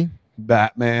 clearly.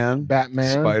 Batman.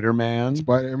 Spider-Man.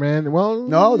 Well,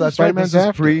 no, that's Spider-Man's right.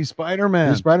 This is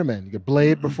pre-Spider-Man. Pre-Spider-Man. You got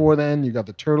Blade before then. You got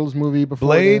the Turtles movie before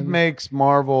Blade then. makes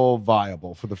Marvel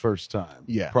viable for the first time.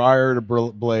 Yeah. Prior to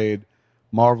Blade,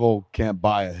 Marvel can't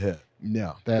buy a hit.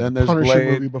 No. Then There's there's Punisher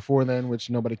Blade, movie before then,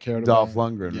 which nobody cared Dolph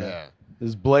about. Lundgren. Yeah. Right?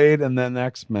 There's Blade and then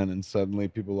X-Men, and suddenly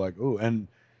people are like, ooh. And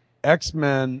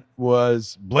X-Men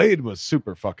Blade was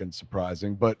super fucking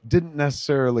surprising, but didn't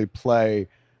necessarily play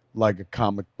like a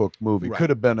comic book movie. Right.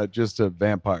 Could have been just a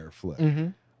vampire flick. Mm-hmm.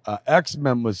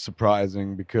 X-Men was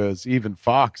surprising because even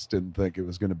Fox didn't think it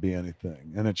was going to be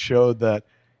anything. And it showed that,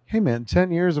 hey man,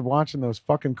 10 years of watching those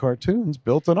fucking cartoons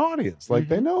built an audience.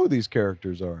 They know who these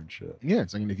characters are and shit. Yeah,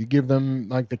 it's if you give them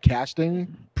the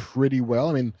casting pretty well.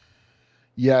 I mean,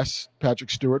 yes, Patrick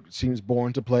Stewart seems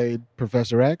born to play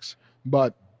Professor X,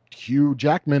 but Hugh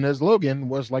Jackman as Logan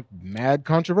was mad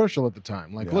controversial at the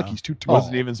time. Look, he's too tall. It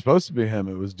wasn't even supposed to be him.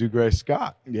 It was Dougray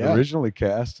Scott originally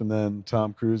cast, and then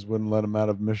Tom Cruise wouldn't let him out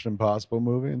of Mission Impossible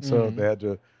movie, and so they had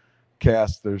to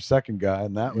cast their second guy,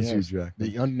 and that was Hugh Jackman,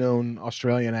 the unknown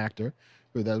Australian actor.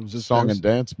 That was his song and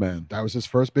dance man. That was his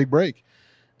first big break,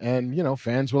 and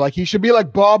fans were like, he should be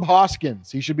like Bob Hoskins.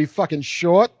 He should be fucking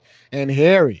short and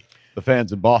hairy. The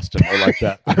fans in Boston are like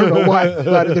that. I don't know why.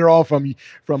 They're all from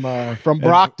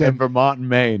Brockton, and Vermont, and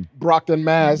Maine. Brockton,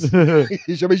 Mass.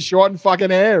 He should be short and fucking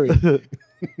hairy.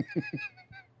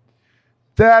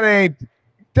 That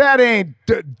ain't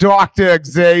Dr.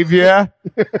 Xavier.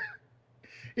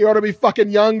 He ought to be fucking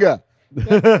younger.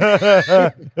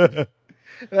 That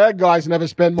guy's never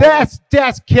spent more.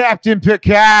 That's Captain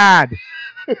Picard.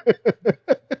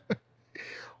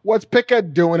 What's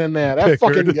Pickard doing in there? That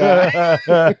fucking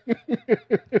guy.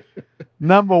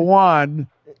 Number one.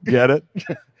 Get it?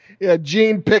 Yeah,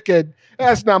 Gene Pickard.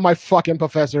 That's not my fucking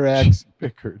Professor X.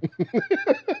 Pickard.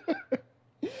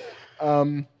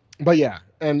 But yeah,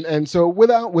 and so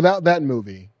without that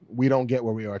movie, we don't get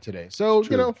where we are today. So,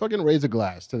 fucking raise a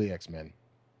glass to the X-Men.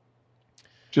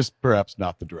 Just perhaps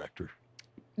not the director.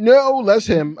 No, less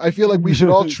him. I feel like we should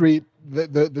all treat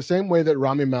the same way that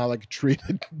Rami Malek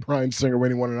treated Bryan Singer when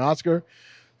he won an Oscar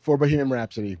for Bohemian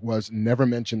Rhapsody, was never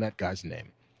mention that guy's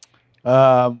name.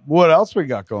 What else we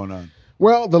got going on?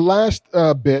 Well, the last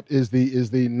bit is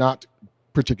the not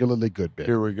particularly good bit.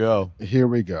 Here we go.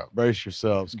 Brace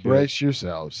yourselves. Kid. Brace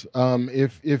yourselves.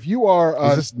 If you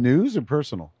are, is this news or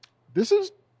personal? This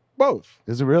is both.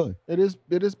 Is it really? It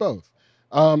is both.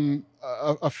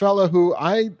 A fella who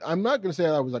I'm not going to say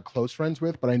I was close friends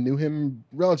with, but I knew him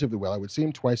relatively well. I would see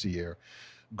him twice a year.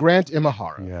 Grant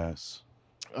Imahara. Yes.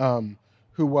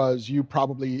 Who was, you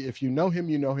probably, if you know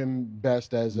him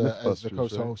best as the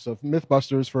co-host of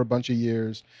Mythbusters for a bunch of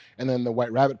years, and then the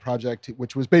White Rabbit Project,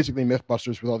 which was basically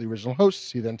Mythbusters with all the original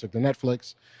hosts. He then took to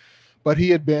Netflix. But he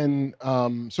had been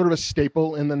sort of a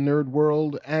staple in the nerd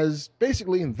world as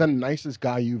basically the nicest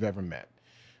guy you've ever met.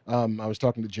 I was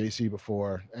talking to JC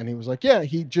before, and he was like, yeah,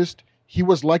 he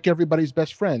was like everybody's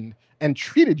best friend and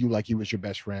treated you like he was your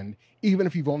best friend, even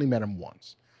if you've only met him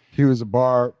once. He was a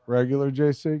bar regular,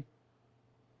 JC?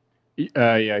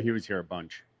 Yeah, he was here a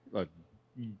bunch.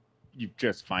 You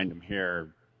just find him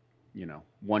here,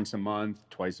 once a month,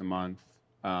 twice a month.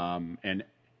 And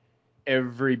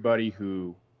everybody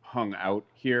who hung out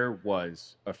here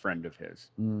was a friend of his.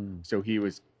 So he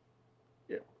was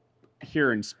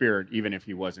here in spirit, even if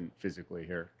he wasn't physically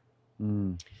here.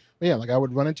 Yeah, like I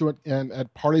would run into it and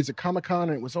at parties at Comic-Con,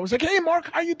 and it was always like, hey,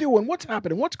 Mark, how you doing? What's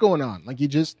happening? What's going on? Like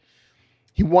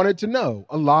he wanted to know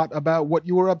a lot about what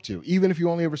you were up to, even if you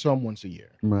only ever saw him once a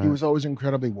year. Right. He was always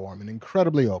incredibly warm and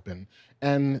incredibly open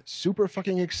and super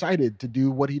fucking excited to do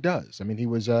what he does. I mean, he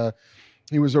was a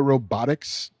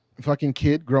robotics fucking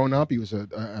kid growing up. He was an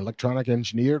electronic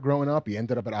engineer growing up. He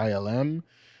ended up at ILM,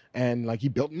 and like he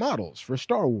built models for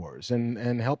Star Wars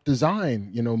and helped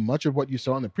design, much of what you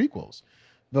saw in the prequels.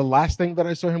 The last thing that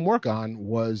I saw him work on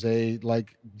was a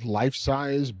like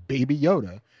life-size Baby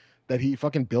Yoda that he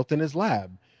fucking built in his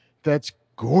lab. That's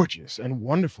gorgeous and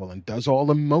wonderful and does all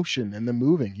the motion and the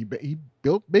moving. He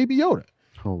built Baby Yoda.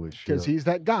 Holy shit. Because he's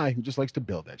that guy who just likes to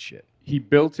build that shit. He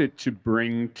built it to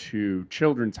bring to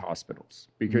children's hospitals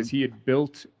because he had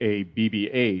built a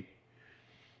BB-8,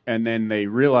 and then they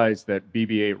realized that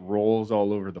BB-8 rolls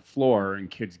all over the floor and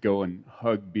kids go and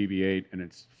hug BB-8 and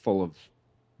it's full of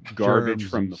garbage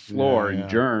Germs from the floor and yeah.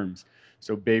 germs.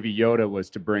 So Baby Yoda was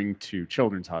to bring to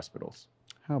children's hospitals.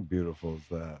 How beautiful is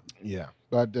that? Yeah.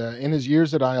 But in his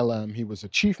years at ILM, he was a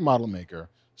chief model maker,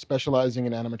 specializing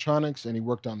in animatronics, and he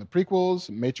worked on the prequels,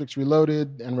 Matrix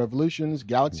Reloaded and Revolutions,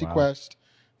 Galaxy Quest,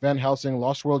 Van Helsing,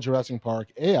 Lost World, Jurassic Park,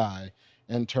 AI,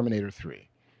 and Terminator 3.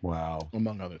 Wow.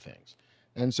 Among other things.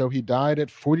 And so he died at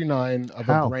 49 of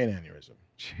a brain aneurysm.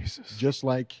 Jesus. Just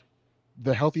like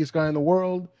the healthiest guy in the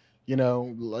world.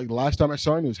 Like last time I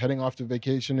saw him, he was heading off to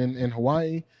vacation in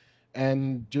Hawaii,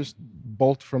 and just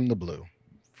bolt from the blue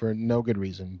for no good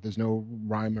reason. There's no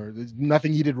rhyme or there's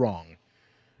nothing he did wrong,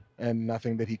 and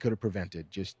nothing that he could have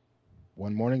prevented. Just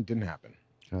one morning, didn't happen.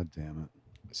 God damn it.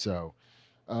 So,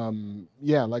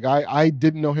 yeah, like I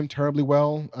didn't know him terribly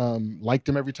well. Liked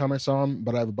him every time I saw him,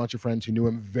 but I have a bunch of friends who knew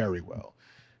him very well,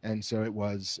 and so it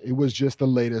was just the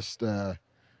latest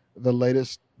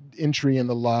entry in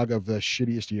the log of the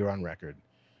shittiest year on record.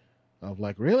 Of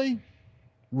like, really,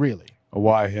 a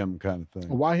why him kind of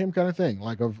thing. A why him kind of thing.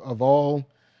 Like of all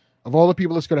the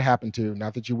people this could have happened to.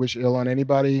 Not that you wish ill on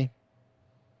anybody.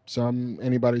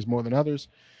 Anybody's more than others,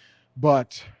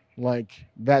 but like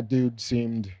that dude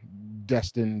seemed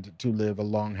destined to live a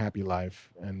long, happy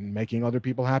life and making other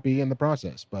people happy in the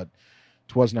process. But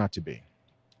 'twas not to be.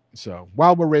 So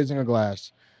while we're raising a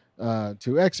glass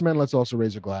to X-Men, let's also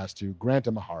raise a glass to Grant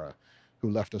Imahara,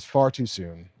 who left us far too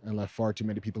soon and left far too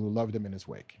many people who loved him in his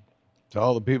wake. To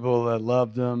all the people that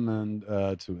loved him, and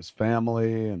to his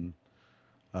family, and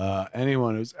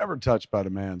anyone who's ever touched by the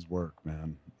man's work,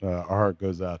 man, our heart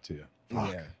goes out to you.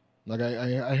 Fuck. Yeah. Like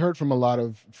I heard from a lot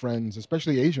of friends,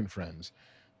 especially Asian friends,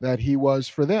 that he was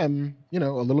for them, a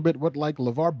little bit what like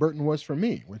LeVar Burton was for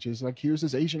me, which is like, here's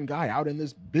this Asian guy out in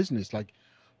this business, like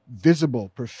visible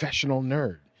professional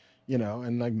nerd,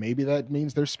 and like maybe that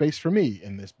means there's space for me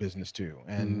in this business too.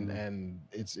 And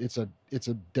it's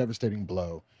a devastating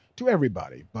blow to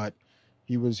everybody, but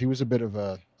he was a bit of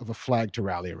a flag to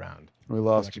rally around. We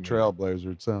lost a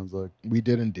trailblazer, it sounds like. We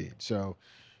did indeed. So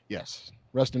yes,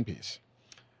 rest in peace.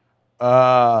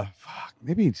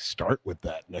 Maybe start with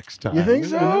that next time. You think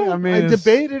so? I mean, I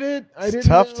debated it. It's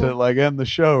tough to like end the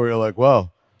show where you're like,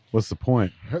 well, what's the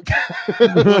point?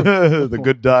 The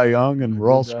good die young, and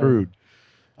we're all screwed.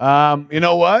 You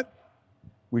know what?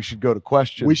 We should go to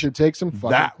questions. We should take some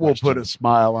fucking That will questions. put a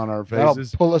smile on our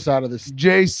faces. That'll pull us out of this.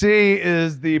 JC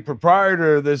is the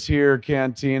proprietor of this here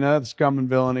cantina, the Scum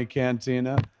Villainy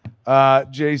Cantina.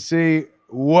 JC,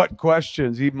 what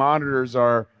questions? He monitors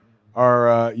our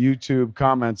YouTube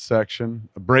comments section,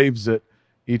 braves it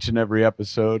each and every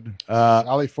episode.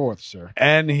 Sally forth, sir.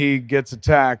 And he gets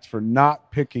attacked for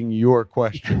not picking your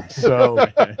questions. So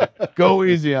go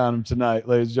easy on him tonight,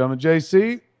 ladies and gentlemen.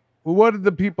 JC, what did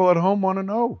the people at home want to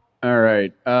know? All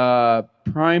right.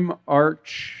 Prime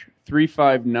Arch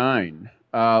 359.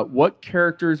 What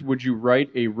characters would you write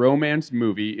a romance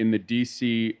movie in the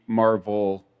DC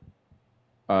Marvel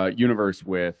universe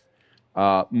with?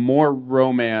 More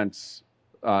romance,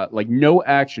 like no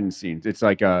action scenes. It's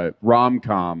like a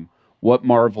rom-com. What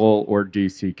Marvel or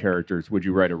DC characters would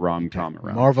you write a rom-com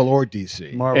around? Marvel or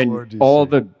DC. Marvel and or DC. all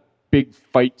the big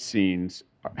fight scenes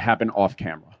happen off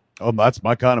camera. Oh, that's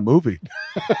my kind of movie.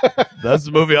 That's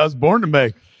the movie I was born to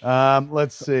make.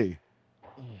 Let's see.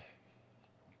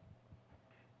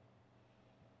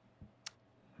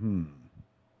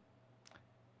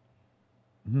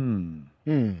 You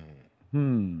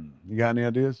got any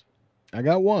ideas? I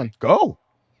got one. Go.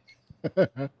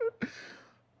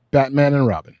 Batman and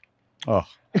Robin. Oh.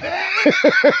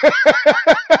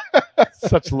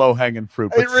 Such low-hanging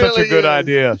fruit, but It really such a good is.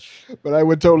 idea. But I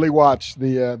would totally watch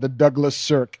the Douglas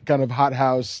Sirk kind of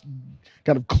hothouse,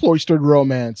 kind of cloistered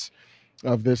romance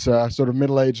of this sort of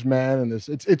middle-aged man and this.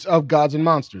 It's of gods and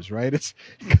monsters, right? It's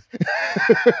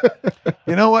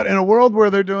You know what? In a world where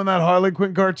they're doing that Harley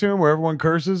Quinn cartoon where everyone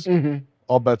curses, Mhm.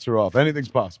 all bets are off. Anything's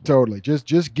possible. Totally.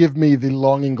 Just give me the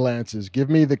longing glances. Give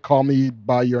me the call me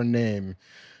by your name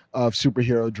of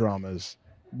superhero dramas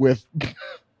with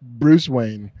Bruce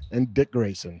Wayne and Dick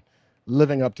Grayson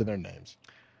living up to their names.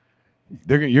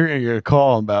 You're going to get a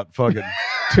call in about fucking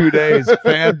 2 days.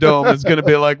 Fandom is going to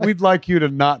be like, we'd like you to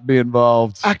not be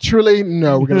involved. Actually,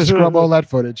 no. We're going to scrub all that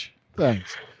footage.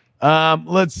 Thanks.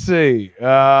 Let's see.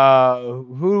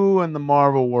 Who in the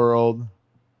Marvel world?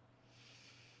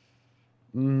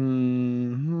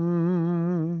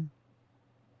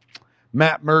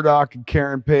 Matt Murdock and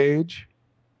Karen Page.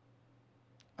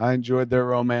 I enjoyed their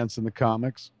romance in the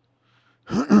comics.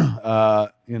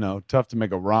 Tough to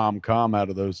make a rom-com out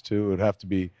of those two. It would have to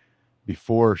be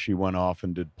before she went off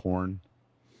and did porn.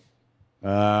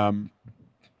 But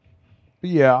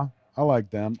yeah, I like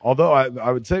them. Although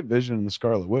I would say Vision and the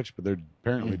Scarlet Witch, but they're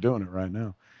apparently doing it right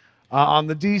now. On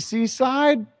the DC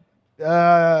side,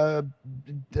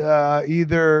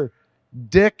 either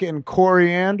Dick and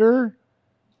Coriander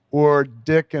or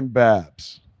Dick and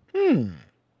Babs.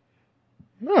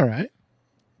 All right.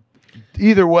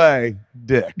 Either way,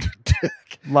 Dick.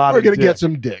 We're going to get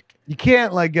some Dick. You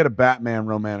can't get a Batman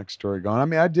romantic story going. I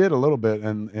mean, I did a little bit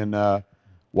in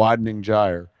Widening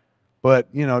Gyre,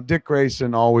 but Dick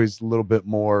Grayson always a little bit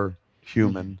more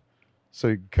human, so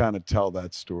you can kind of tell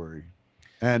that story,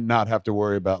 and not have to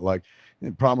worry about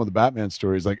the problem with the Batman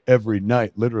story is every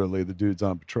night, literally, the dude's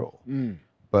on patrol.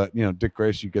 But Dick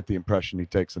Grayson, you get the impression he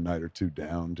takes a night or two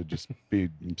down to just be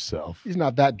himself. He's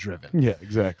not that driven. Yeah,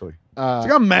 exactly.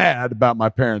 I'm mad about my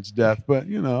parents' death, but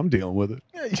I'm dealing with it.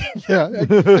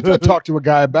 I talked to a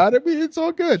guy about it, but it's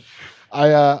all good.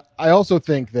 I also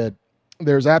think that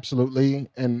there's absolutely,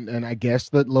 and I guess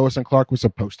that Lois and Clark was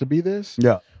supposed to be this.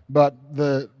 Yeah. But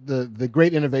the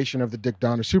great innovation of the Dick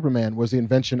Donner Superman was the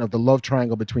invention of the love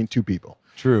triangle between two people.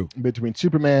 True. Between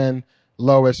Superman,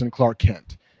 Lois, and Clark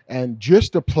Kent. And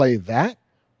just to play that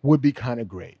would be kind of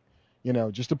great.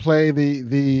 Just to play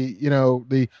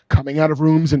the coming out of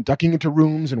rooms and ducking into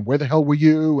rooms and where the hell were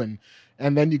you? And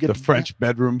then you get the French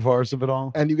bedroom farce of it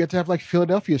all. And you get to have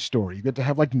Philadelphia story. You get to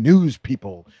have news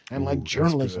people and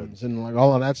journalisms and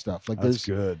all of that stuff. That's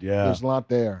good. Yeah. There's a lot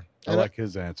there. I like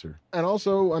his answer. And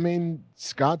also,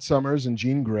 Scott Summers and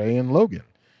Jean Grey and Logan.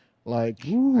 I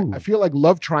feel like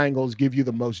love triangles give you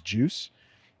the most juice.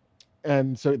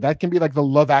 And so that can be the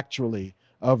Love Actually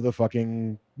of the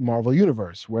fucking Marvel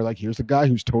universe, where here's the guy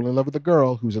who's totally in love with a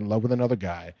girl who's in love with another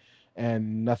guy,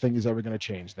 and nothing is ever going to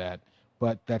change that.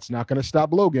 But that's not going to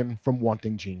stop Logan from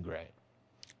wanting Jean Grey.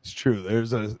 It's true.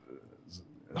 There's a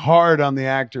hard on the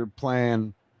actor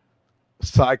playing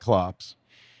Cyclops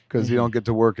because he don't get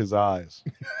to work his eyes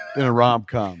in a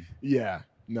rom-com. Yeah.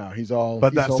 No, he's all.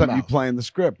 But that's something mouth. you play in the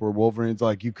script where Wolverine's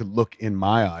you could look in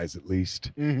my eyes at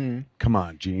least. Mm-hmm. Come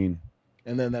on, Jean.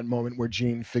 And then that moment where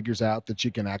Jean figures out that she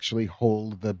can actually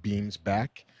hold the beams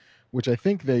back, which I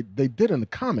think they did in the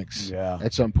comics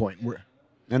at some point.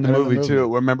 In the movie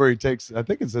too. Remember I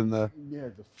think it's in the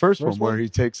first one where he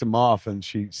takes him off and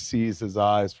she sees his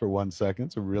eyes for 1 second.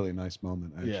 It's a really nice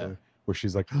moment, actually. Yeah. Where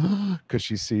she's because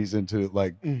she sees into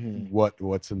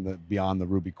what's in the beyond the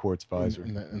ruby quartz visor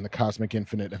in the cosmic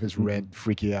infinite of his red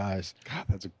freaky eyes. God,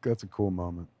 that's a cool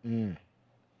moment.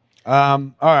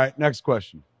 All right, next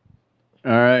question.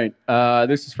 All right,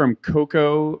 this is from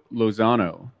Coco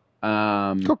Lozano.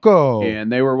 Coco,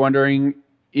 and they were wondering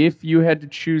if you had to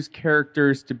choose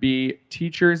characters to be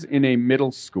teachers in a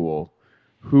middle school,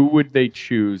 who would they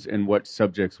choose and what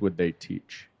subjects would they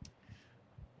teach?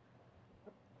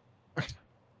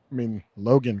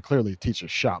 Logan clearly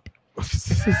teaches shop. So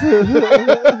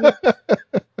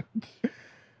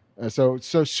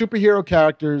superhero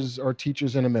characters are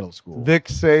teachers in a middle school. Vic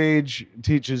Sage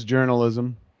teaches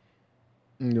journalism.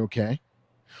 Okay.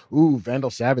 Ooh,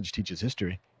 Vandal Savage teaches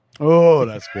history. Oh,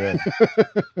 that's good.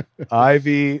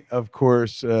 Ivy, of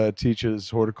course, teaches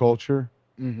horticulture.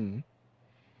 Mm-hmm.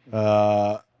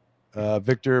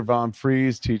 Victor Von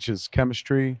Fries teaches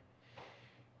chemistry.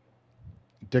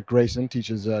 Dick Grayson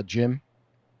teaches gym.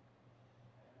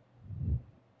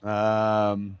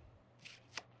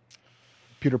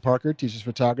 Peter Parker teaches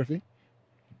photography.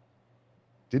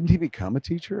 Didn't he become a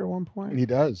teacher at one point? He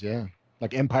does, yeah.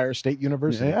 Like Empire State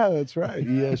University. Yeah, that's right.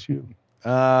 ESU.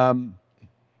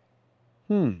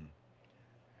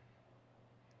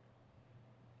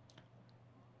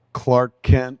 Clark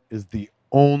Kent is the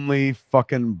only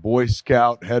fucking Boy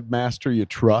Scout headmaster you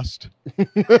trust. I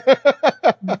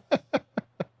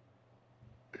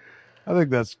think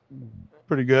that's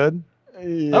pretty good.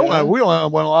 Yeah. We went a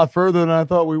lot further than I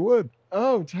thought we would.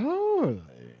 Oh, totally.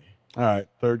 All right,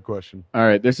 third question. All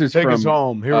right, this is Take from us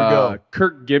home. Here we go.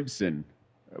 Kirk Gibson,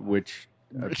 which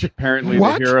apparently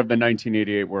What? the hero of the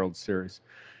 1988 World Series.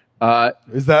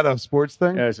 Is that a sports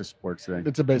thing? It's a sports thing.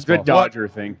 It's a It's baseball. a Dodger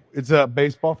thing. It's a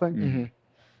baseball thing?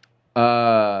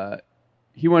 Mhm.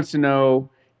 He wants to know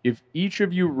if each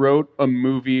of you wrote a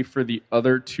movie for the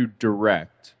other to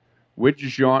direct, wrote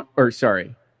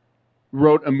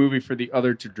a movie for the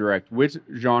other to direct, which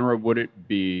genre would it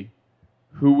be?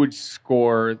 Who would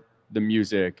score the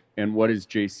music, and what is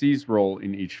JC's role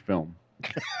in each film?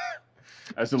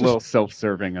 That's a little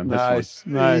self-serving on this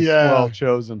one. Nice. Yeah. Well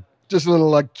chosen. Just a little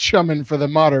like chumming for the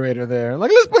moderator there.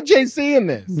 Like, let's put JC in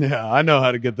this. Yeah, I know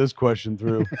how to get this question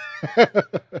through.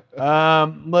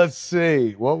 Let's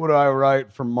see. What would I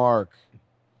write for Mark?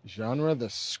 Genre, the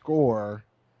score,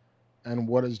 and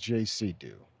what does JC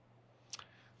do?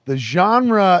 The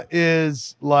genre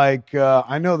is like,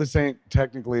 I know this ain't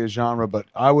technically a genre, but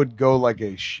I would go like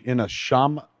in a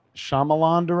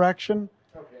Shyamalan direction.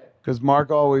 Okay. Because Mark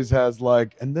always has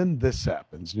like, and then this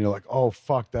happens. And you're like, oh,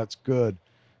 fuck, that's good.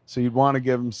 So you'd want to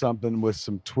give him something with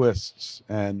some twists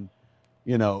and,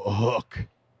 a hook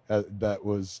that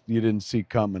was you didn't see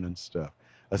coming and stuff.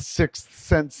 A Sixth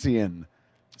Sensian,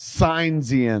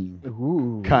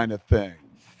 Signsian kind of thing.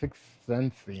 Sixth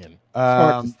Sensian.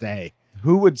 Hard to say.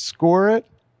 Who would score it?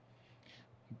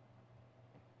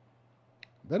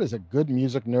 That is a good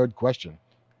music nerd question.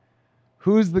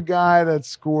 Who's the guy that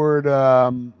scored?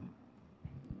 Fuck,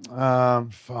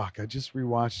 I just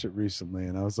rewatched it recently,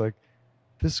 and I was like,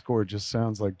 this score just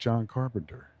sounds like John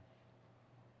Carpenter.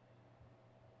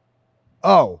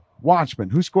 Oh, Watchmen.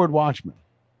 Who scored Watchmen?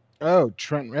 Oh,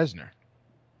 Trent Reznor.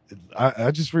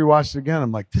 I just rewatched it again.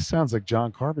 I'm like, this sounds like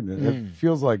John Carpenter. It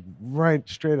feels like right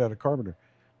straight out of Carpenter.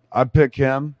 I'd pick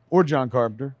him or John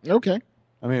Carpenter. Okay.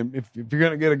 I mean, if you're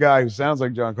going to get a guy who sounds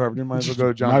like John Carpenter, you might as well go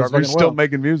to John Might as Carpenter. He's fucking still well.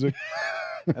 making music.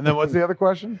 And then what's the other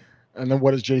question? And then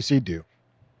what does JC do?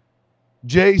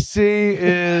 JC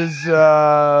is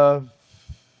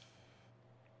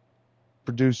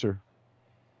producer.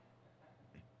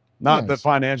 Not the Nice.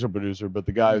 financial producer, but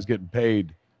the guy who's getting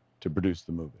paid to produce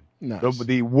the movie. Nice.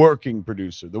 The working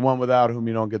producer, the one without whom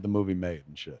you don't get the movie made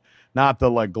and shit. Not the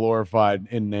like glorified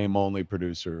in-name only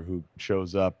producer who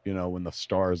shows up, when the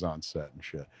star's on set and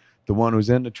shit. The one who's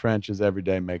in the trenches every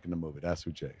day making the movie. That's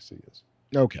who JC is.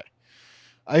 Okay.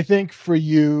 I think for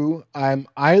you, I'm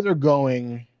either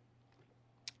going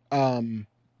kind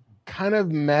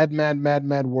of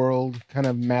mad world, kind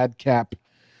of madcap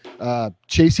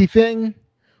chasey thing,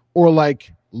 or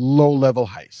like low-level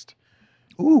heist.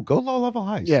 Ooh, go low-level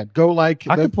heist. Yeah, go like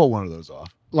I could pull one of those off.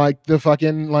 like the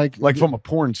fucking like From a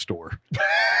porn store.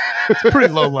 It's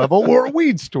pretty low level. Or a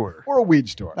weed store. or a weed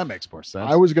store. That makes more sense.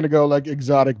 I was gonna go like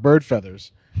exotic bird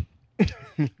feathers,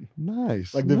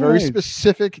 Nice. like the very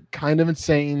specific kind of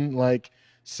insane. Like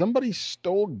somebody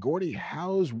stole Gordie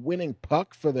Howe's winning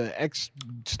puck for the ex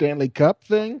Stanley Cup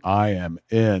thing I am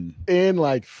in. in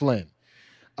like Flynn.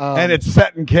 And it's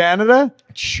set in Canada?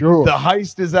 Sure. The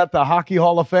heist is at the Hockey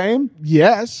Hall of Fame?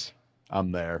 Yes.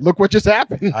 I'm there. Look what just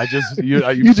happened.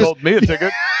 You sold me a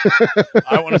ticket.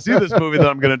 I want to see this movie that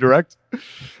I'm going to direct.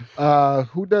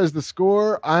 Who does the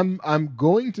score? I'm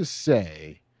going to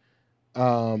say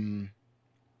Danny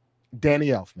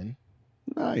Elfman.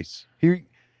 Nice.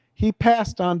 He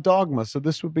passed on Dogma, so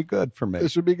this would be good for me.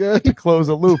 This would be good. To close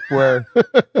a loop where,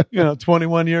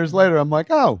 21 years later, I'm like,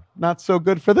 oh, not so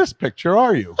good for this picture,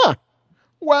 are you? Huh.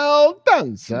 Well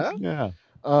done, sir. Yeah.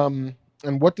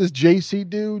 And what does JC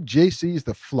do? JC's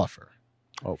the fluffer.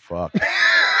 Oh, fuck.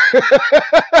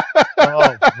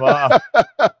 Oh, fuck.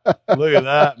 Look at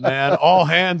that, man. All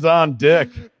hands on Dick.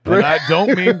 And I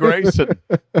don't mean Grayson.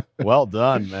 Well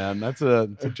done, man. That's a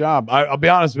job. I'll be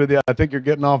honest with you. I think you're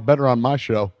getting off better on my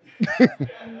show.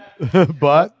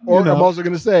 But, I'm also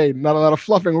going to say, not a lot of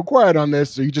fluffing required on this,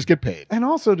 so you just get paid. And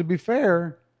also, to be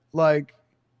fair, like,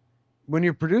 when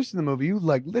you're producing the movie, you,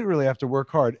 like, literally have to work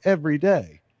hard every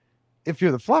day. If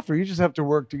you're the fluffer, you just have to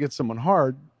work to get someone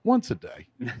hard once a day.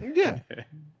 Yeah.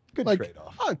 Good Like,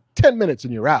 trade-off. 10 minutes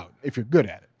and you're out if you're good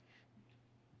at it.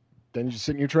 Then you just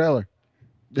sit in your trailer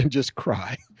and just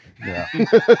cry. Yeah.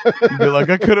 You'd be like,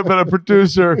 I could have been a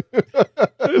producer.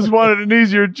 I just wanted an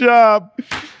easier job.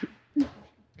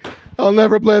 I'll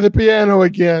never play the piano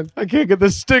again. I can't get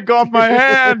the stick off my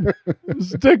hand. The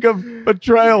stick of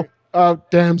betrayal. Oh,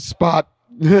 damn Spot.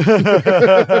 That's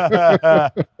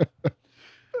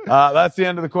the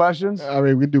end of the questions. I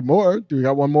mean, we can do more. Do we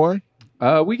got one more?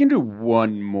 We can do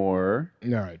one more.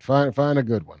 All right, find a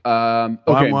good one. Find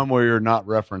Okay. one where you're not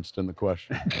referenced in the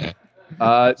question.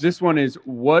 This one is,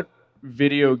 what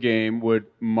video game would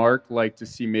Mark like to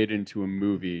see made into a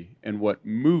movie, and what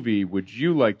movie would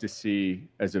you like to see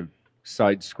as a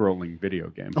side-scrolling video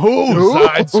game? Ooh,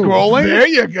 side scrolling. There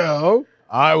you go.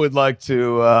 I would like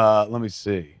to. Let me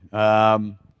see.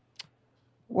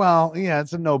 Well, yeah,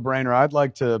 it's a no-brainer. I'd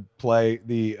like to play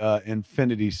the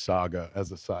Infinity Saga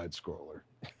as a side scroller.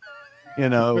 You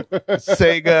know,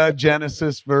 Sega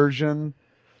Genesis version.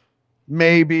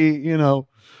 Maybe,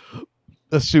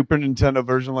 a Super Nintendo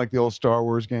version like the old Star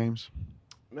Wars games.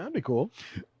 That'd be cool.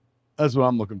 That's what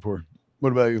I'm looking for.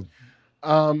 What about you?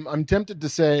 I'm tempted to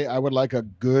say I would like a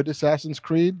good Assassin's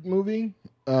Creed movie.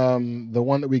 The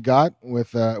one that we got with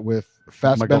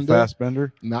Fassbender. Michael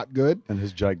Fassbender Not good. and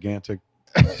his gigantic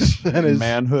And his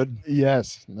manhood.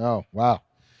 Yes. No. Wow.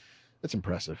 That's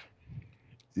impressive.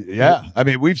 Yeah, I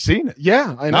mean, we've seen it.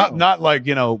 Yeah, I know. Not like,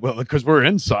 because we're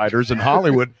insiders in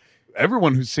Hollywood.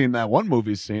 Everyone who's seen that one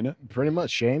movie's seen it. Pretty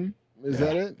much. Shame. Is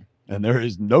that it? And there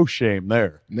is no shame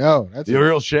there. No. The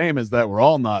real shame is that we're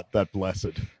all not that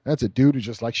blessed. That's a dude who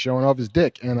just likes showing off his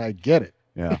dick, and I get it.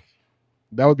 Yeah.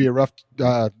 That would be a rough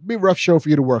show for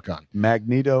you to work on.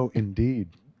 Magneto, indeed.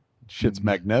 Shit's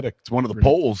magnetic. It's one of the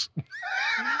poles.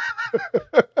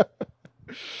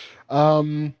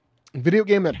 Video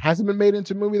game that hasn't been made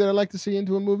into a movie that I'd like to see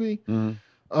into a movie.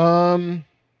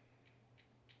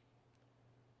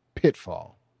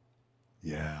 Pitfall.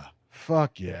 Yeah.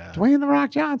 Fuck yeah. Dwayne "The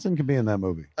Rock" Johnson could be in that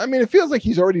movie. I mean, it feels like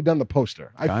he's already done the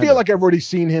poster. I feel like I've already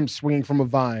seen him swinging from a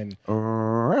vine.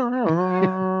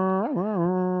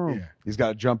 Yeah. He's got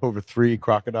to jump over 3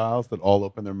 crocodiles that all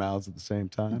open their mouths at the same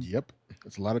time. Yep.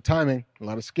 It's a lot of timing, a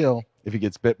lot of skill. If he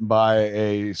gets bitten by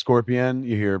a scorpion,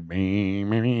 you hear me,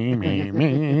 me, me,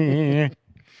 me.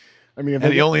 I mean,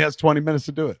 And he only has 20 minutes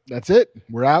to do it. That's it.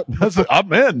 We're out.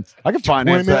 I'm in. I can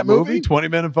finance that 20-minute movie.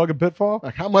 20-minute fucking Pitfall.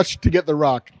 Like, how much to get The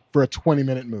Rock for a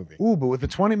 20-minute movie? Ooh, but with the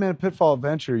 20-minute Pitfall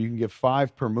adventure, you can get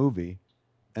 5 per movie.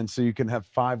 And so you can have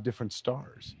 5 different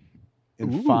stars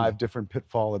in 5 different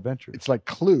Pitfall adventures. It's like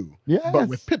Clue, Yes. but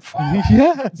with Pitfall.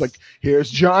 Yes. It's like,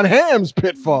 here's John Hamm's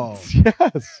Pitfall.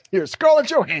 Yes. Here's Scarlett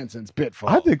Johansson's Pitfall.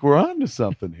 I think we're on to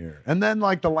something here. And then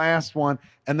like the last one,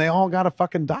 and they all got to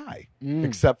fucking die.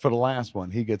 Except for the last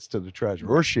one. He gets to the treasure.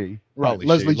 Or she. Probably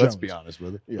Leslie she. Let's Jones. be honest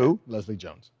with it. Yeah, Who? Leslie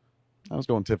Jones. I was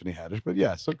going Tiffany Haddish, but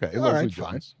yes, okay. All Leslie right,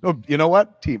 Jones. Oh, you know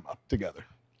what? Team up together.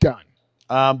 Done.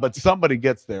 But somebody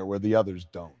gets there where the others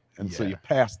don't. And so you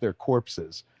pass their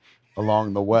corpses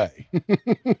along the way.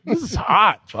 This is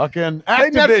hot. Fucking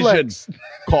Activision. Netflix.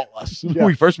 Call us. Yeah.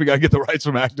 We got to get the rights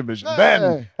from Activision.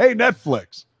 Then, hey,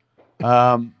 Netflix.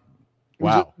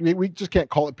 Wow. We just can't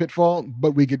call it Pitfall,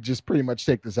 but we could just pretty much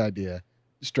take this idea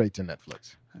straight to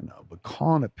Netflix. I know, but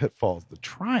calling it Pitfall is the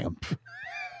triumph.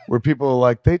 Where people are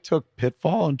like, they took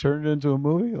Pitfall and turned it into a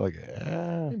movie? Like,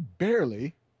 yeah.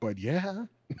 Barely, but yeah.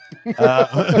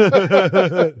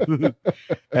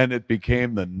 And it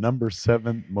became the number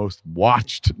 7 most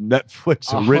watched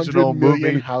Netflix 100 original million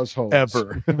movie households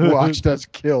ever. watched us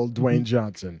kill Dwayne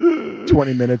Johnson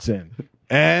 20 minutes in.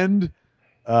 And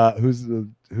who's the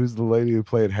lady who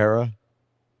played Hera?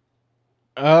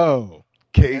 Oh,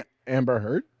 Kate. Amber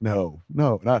Heard? No,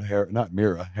 not Hera, not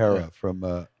Mira. Hera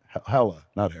from Hella,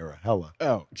 not Hera. Hella.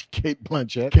 Oh, Kate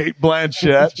Blanchett. Kate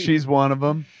Blanchett. She's one of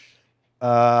them.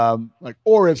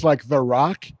 Or it's like The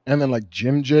Rock, and then like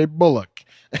Jim J. Bullock.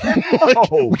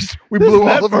 No, we blew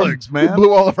all Netflix, of our man. We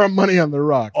blew all of our money on The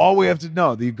Rock. All we have to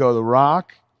know, you go The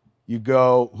Rock, you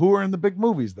go, who are in the big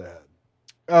movies they had?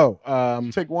 Oh,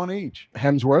 Take one each.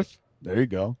 Hemsworth, There you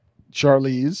go.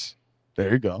 Charlize,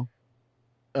 There you go.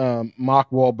 Mark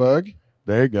Wahlberg.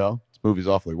 There you go. This movie's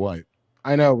awfully white.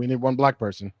 I know, we need one black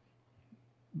person.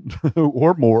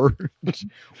 Or more.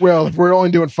 Well, if we're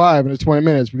only doing 5 and it's 20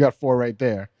 minutes, we got 4 right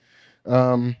there.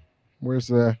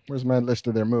 Where's my list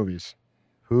of their movies?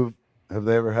 Who have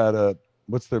they ever had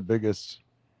what's their biggest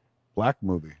black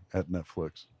movie at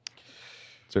Netflix?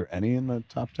 Is there any in the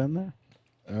top 10 there?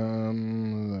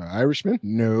 Irishman?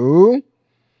 No.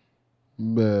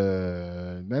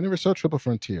 But I never saw Triple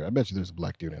Frontier. I bet you there's a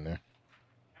black dude in there.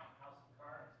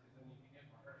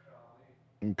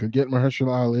 You could get Mahershala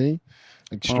Ali.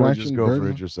 Why don't we Extraction. just go for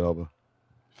Birdman. Idris Elba?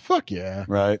 Fuck yeah.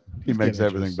 Right? He Let's makes get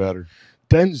everything Idris. better.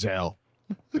 Denzel.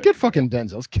 Let's get fucking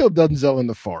Denzel. Let's kill Denzel in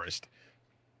the forest.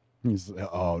 He's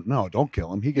oh no, don't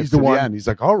kill him. He gets the to the one. end. He's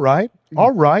like, all right,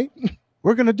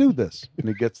 we're gonna do this, and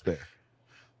he gets there.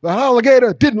 The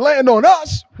alligator didn't land on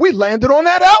us. We landed on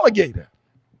that alligator.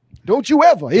 Don't you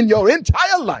ever in your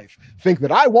entire life think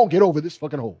that I won't get over this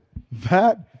fucking hole.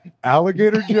 That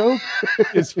alligator joke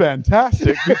is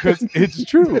fantastic because it's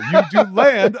true. You do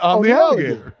land on the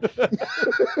alligator.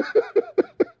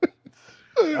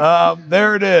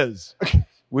 There it is.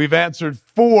 We've answered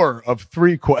 4 of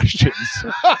 3 questions.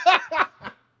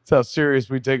 That's how serious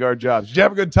we take our jobs. Did you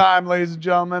have a good time, ladies and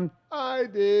gentlemen? I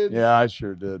did. Yeah, I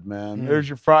sure did, man. There's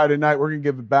your Friday night. We're going to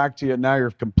give it back to you. Now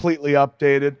you're completely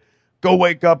updated. Go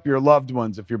wake up your loved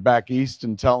ones if you're back east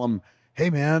and tell them, hey,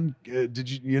 man, did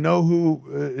you know who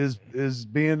is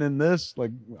being in this?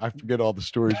 Like, I forget all the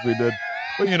stories we did,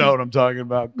 but you know what I'm talking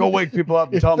about. Go wake people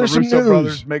up and tell them the Russo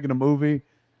brothers making a movie.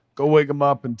 Go wake them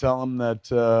up and tell them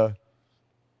that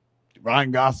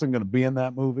Ryan Gosling going to be in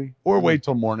that movie. Or wait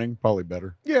till morning. Probably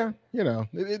better. Yeah, you know,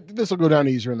 this will go down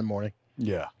easier in the morning.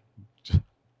 Yeah.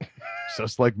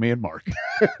 Just like me and Mark.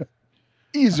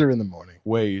 Easier in the morning.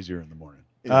 Way easier in the morning.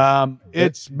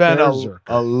 It's been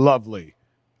a lovely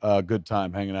good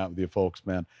time hanging out with you folks,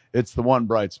 man. It's the one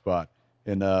bright spot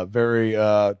in a very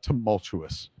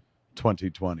tumultuous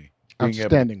 2020. Being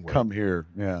Outstanding able to come here,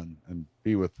 and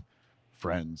be with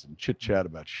friends and chit chat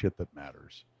about shit that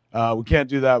matters. We can't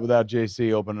do that without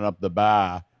JC opening up the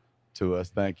bar to us.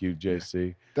 Thank you,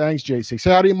 JC. Thanks, JC.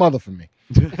 Say hi to your mother for me.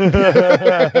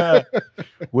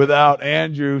 Without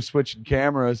Andrew switching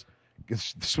cameras.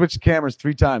 Switch the cameras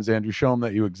 3 times, Andrew. Show them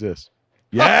that you exist.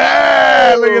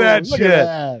 Yeah, look at that Look shit. at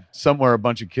that. Somewhere a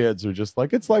bunch of kids are just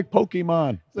like, it's like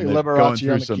Pokemon. It's like And they're going Liberace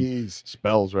through on the some keys.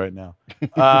 spells right now.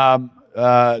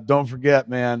 Don't forget,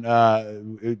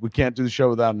 man, we can't do the show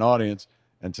without an audience,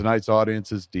 and tonight's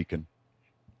audience is Deacon.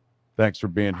 Thanks for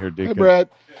being here, Deacon. Hey, Brad.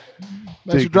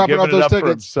 Thanks for dropping off those For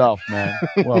tickets. himself, man.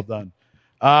 Well done.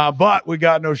 But we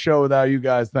got no show without you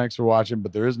guys. Thanks for watching,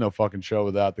 but there is no fucking show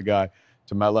without the guy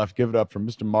to my left. Give it up for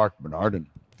Mr. Marc Bernardin.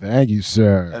 Thank you,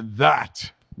 sir. And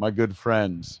that, my good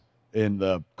friends, in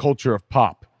the culture of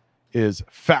pop, is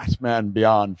FatMan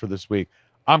Beyond for this week.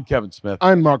 I'm Kevin Smith.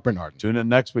 I'm Marc Bernardin. Tune in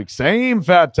next week. Same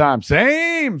fat time,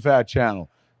 same fat channel.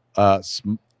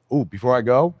 Before I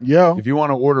go, if you want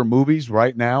to order movies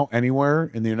right now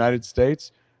anywhere in the United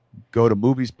States, go to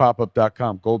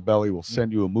moviespopup.com. Goldbelly will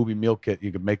send you a movie meal kit.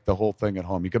 You can make the whole thing at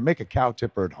home. You can make a cow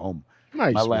tipper at home.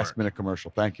 Nice. My last minute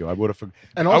commercial. Thank you. I would have. And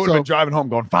I would have also, been driving home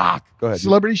going, "Fuck." Go ahead.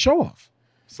 Celebrity Show Off.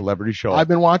 Celebrity Show Off. I've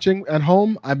been watching at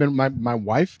home. my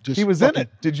wife just. He was in it.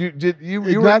 Did you?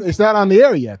 It's not on the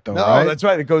air yet, though. No, right? That's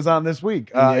right. It goes on this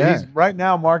week. He's right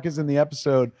now. Mark is in the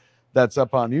episode that's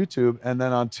up on YouTube, and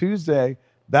then on Tuesday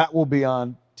that will be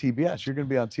on TBS. You're going to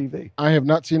be on TV. I have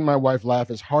not seen my wife laugh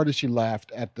as hard as she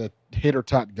laughed at the hit or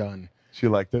tot gun. She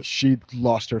liked it. She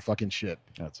lost her fucking shit.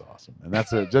 That's awesome, and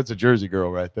that's a Jersey girl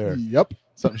right there. Yep.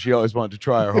 Something she always wanted to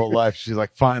try her whole life. She's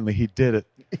like, finally, he did it.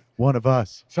 One of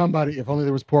us. Somebody, if only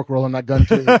there was pork roll in that gun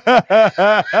too.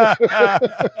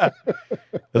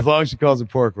 As long as she calls it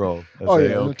pork roll.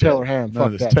 No Taylor ham. None Fuck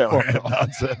of this that. Taylor ham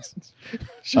nonsense.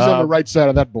 She's on the right side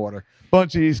of that border.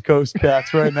 Bunch of East Coast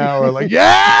cats right now are like,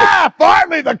 yeah,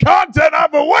 finally the content I've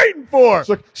been waiting for. It's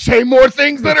like, say more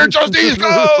things that are just East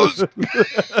Coast.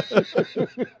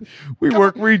 We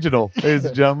work regional, ladies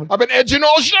and gentlemen. I've been edging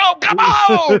all show. Come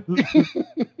on.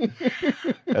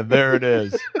 And there it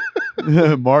is.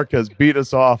 Mark has beat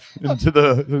us off into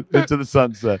the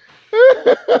sunset.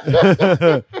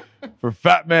 For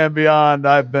FatMan Beyond,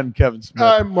 I've been Kevin Smith.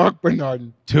 I'm Marc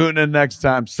Bernardin. Tune in next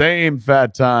time. Same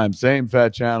fat time, same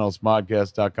fat channel,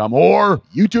 smodcast.com, or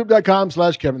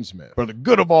YouTube.com/Kevin Smith. for the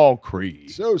good of all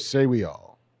creed. So say we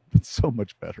all. It's so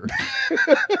much better.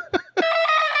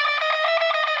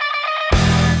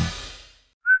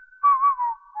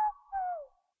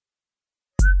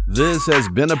 This has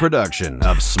been a production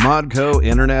of Smodco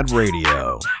Internet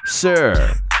Radio.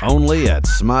 Sir, only at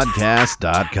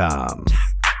smodcast.com.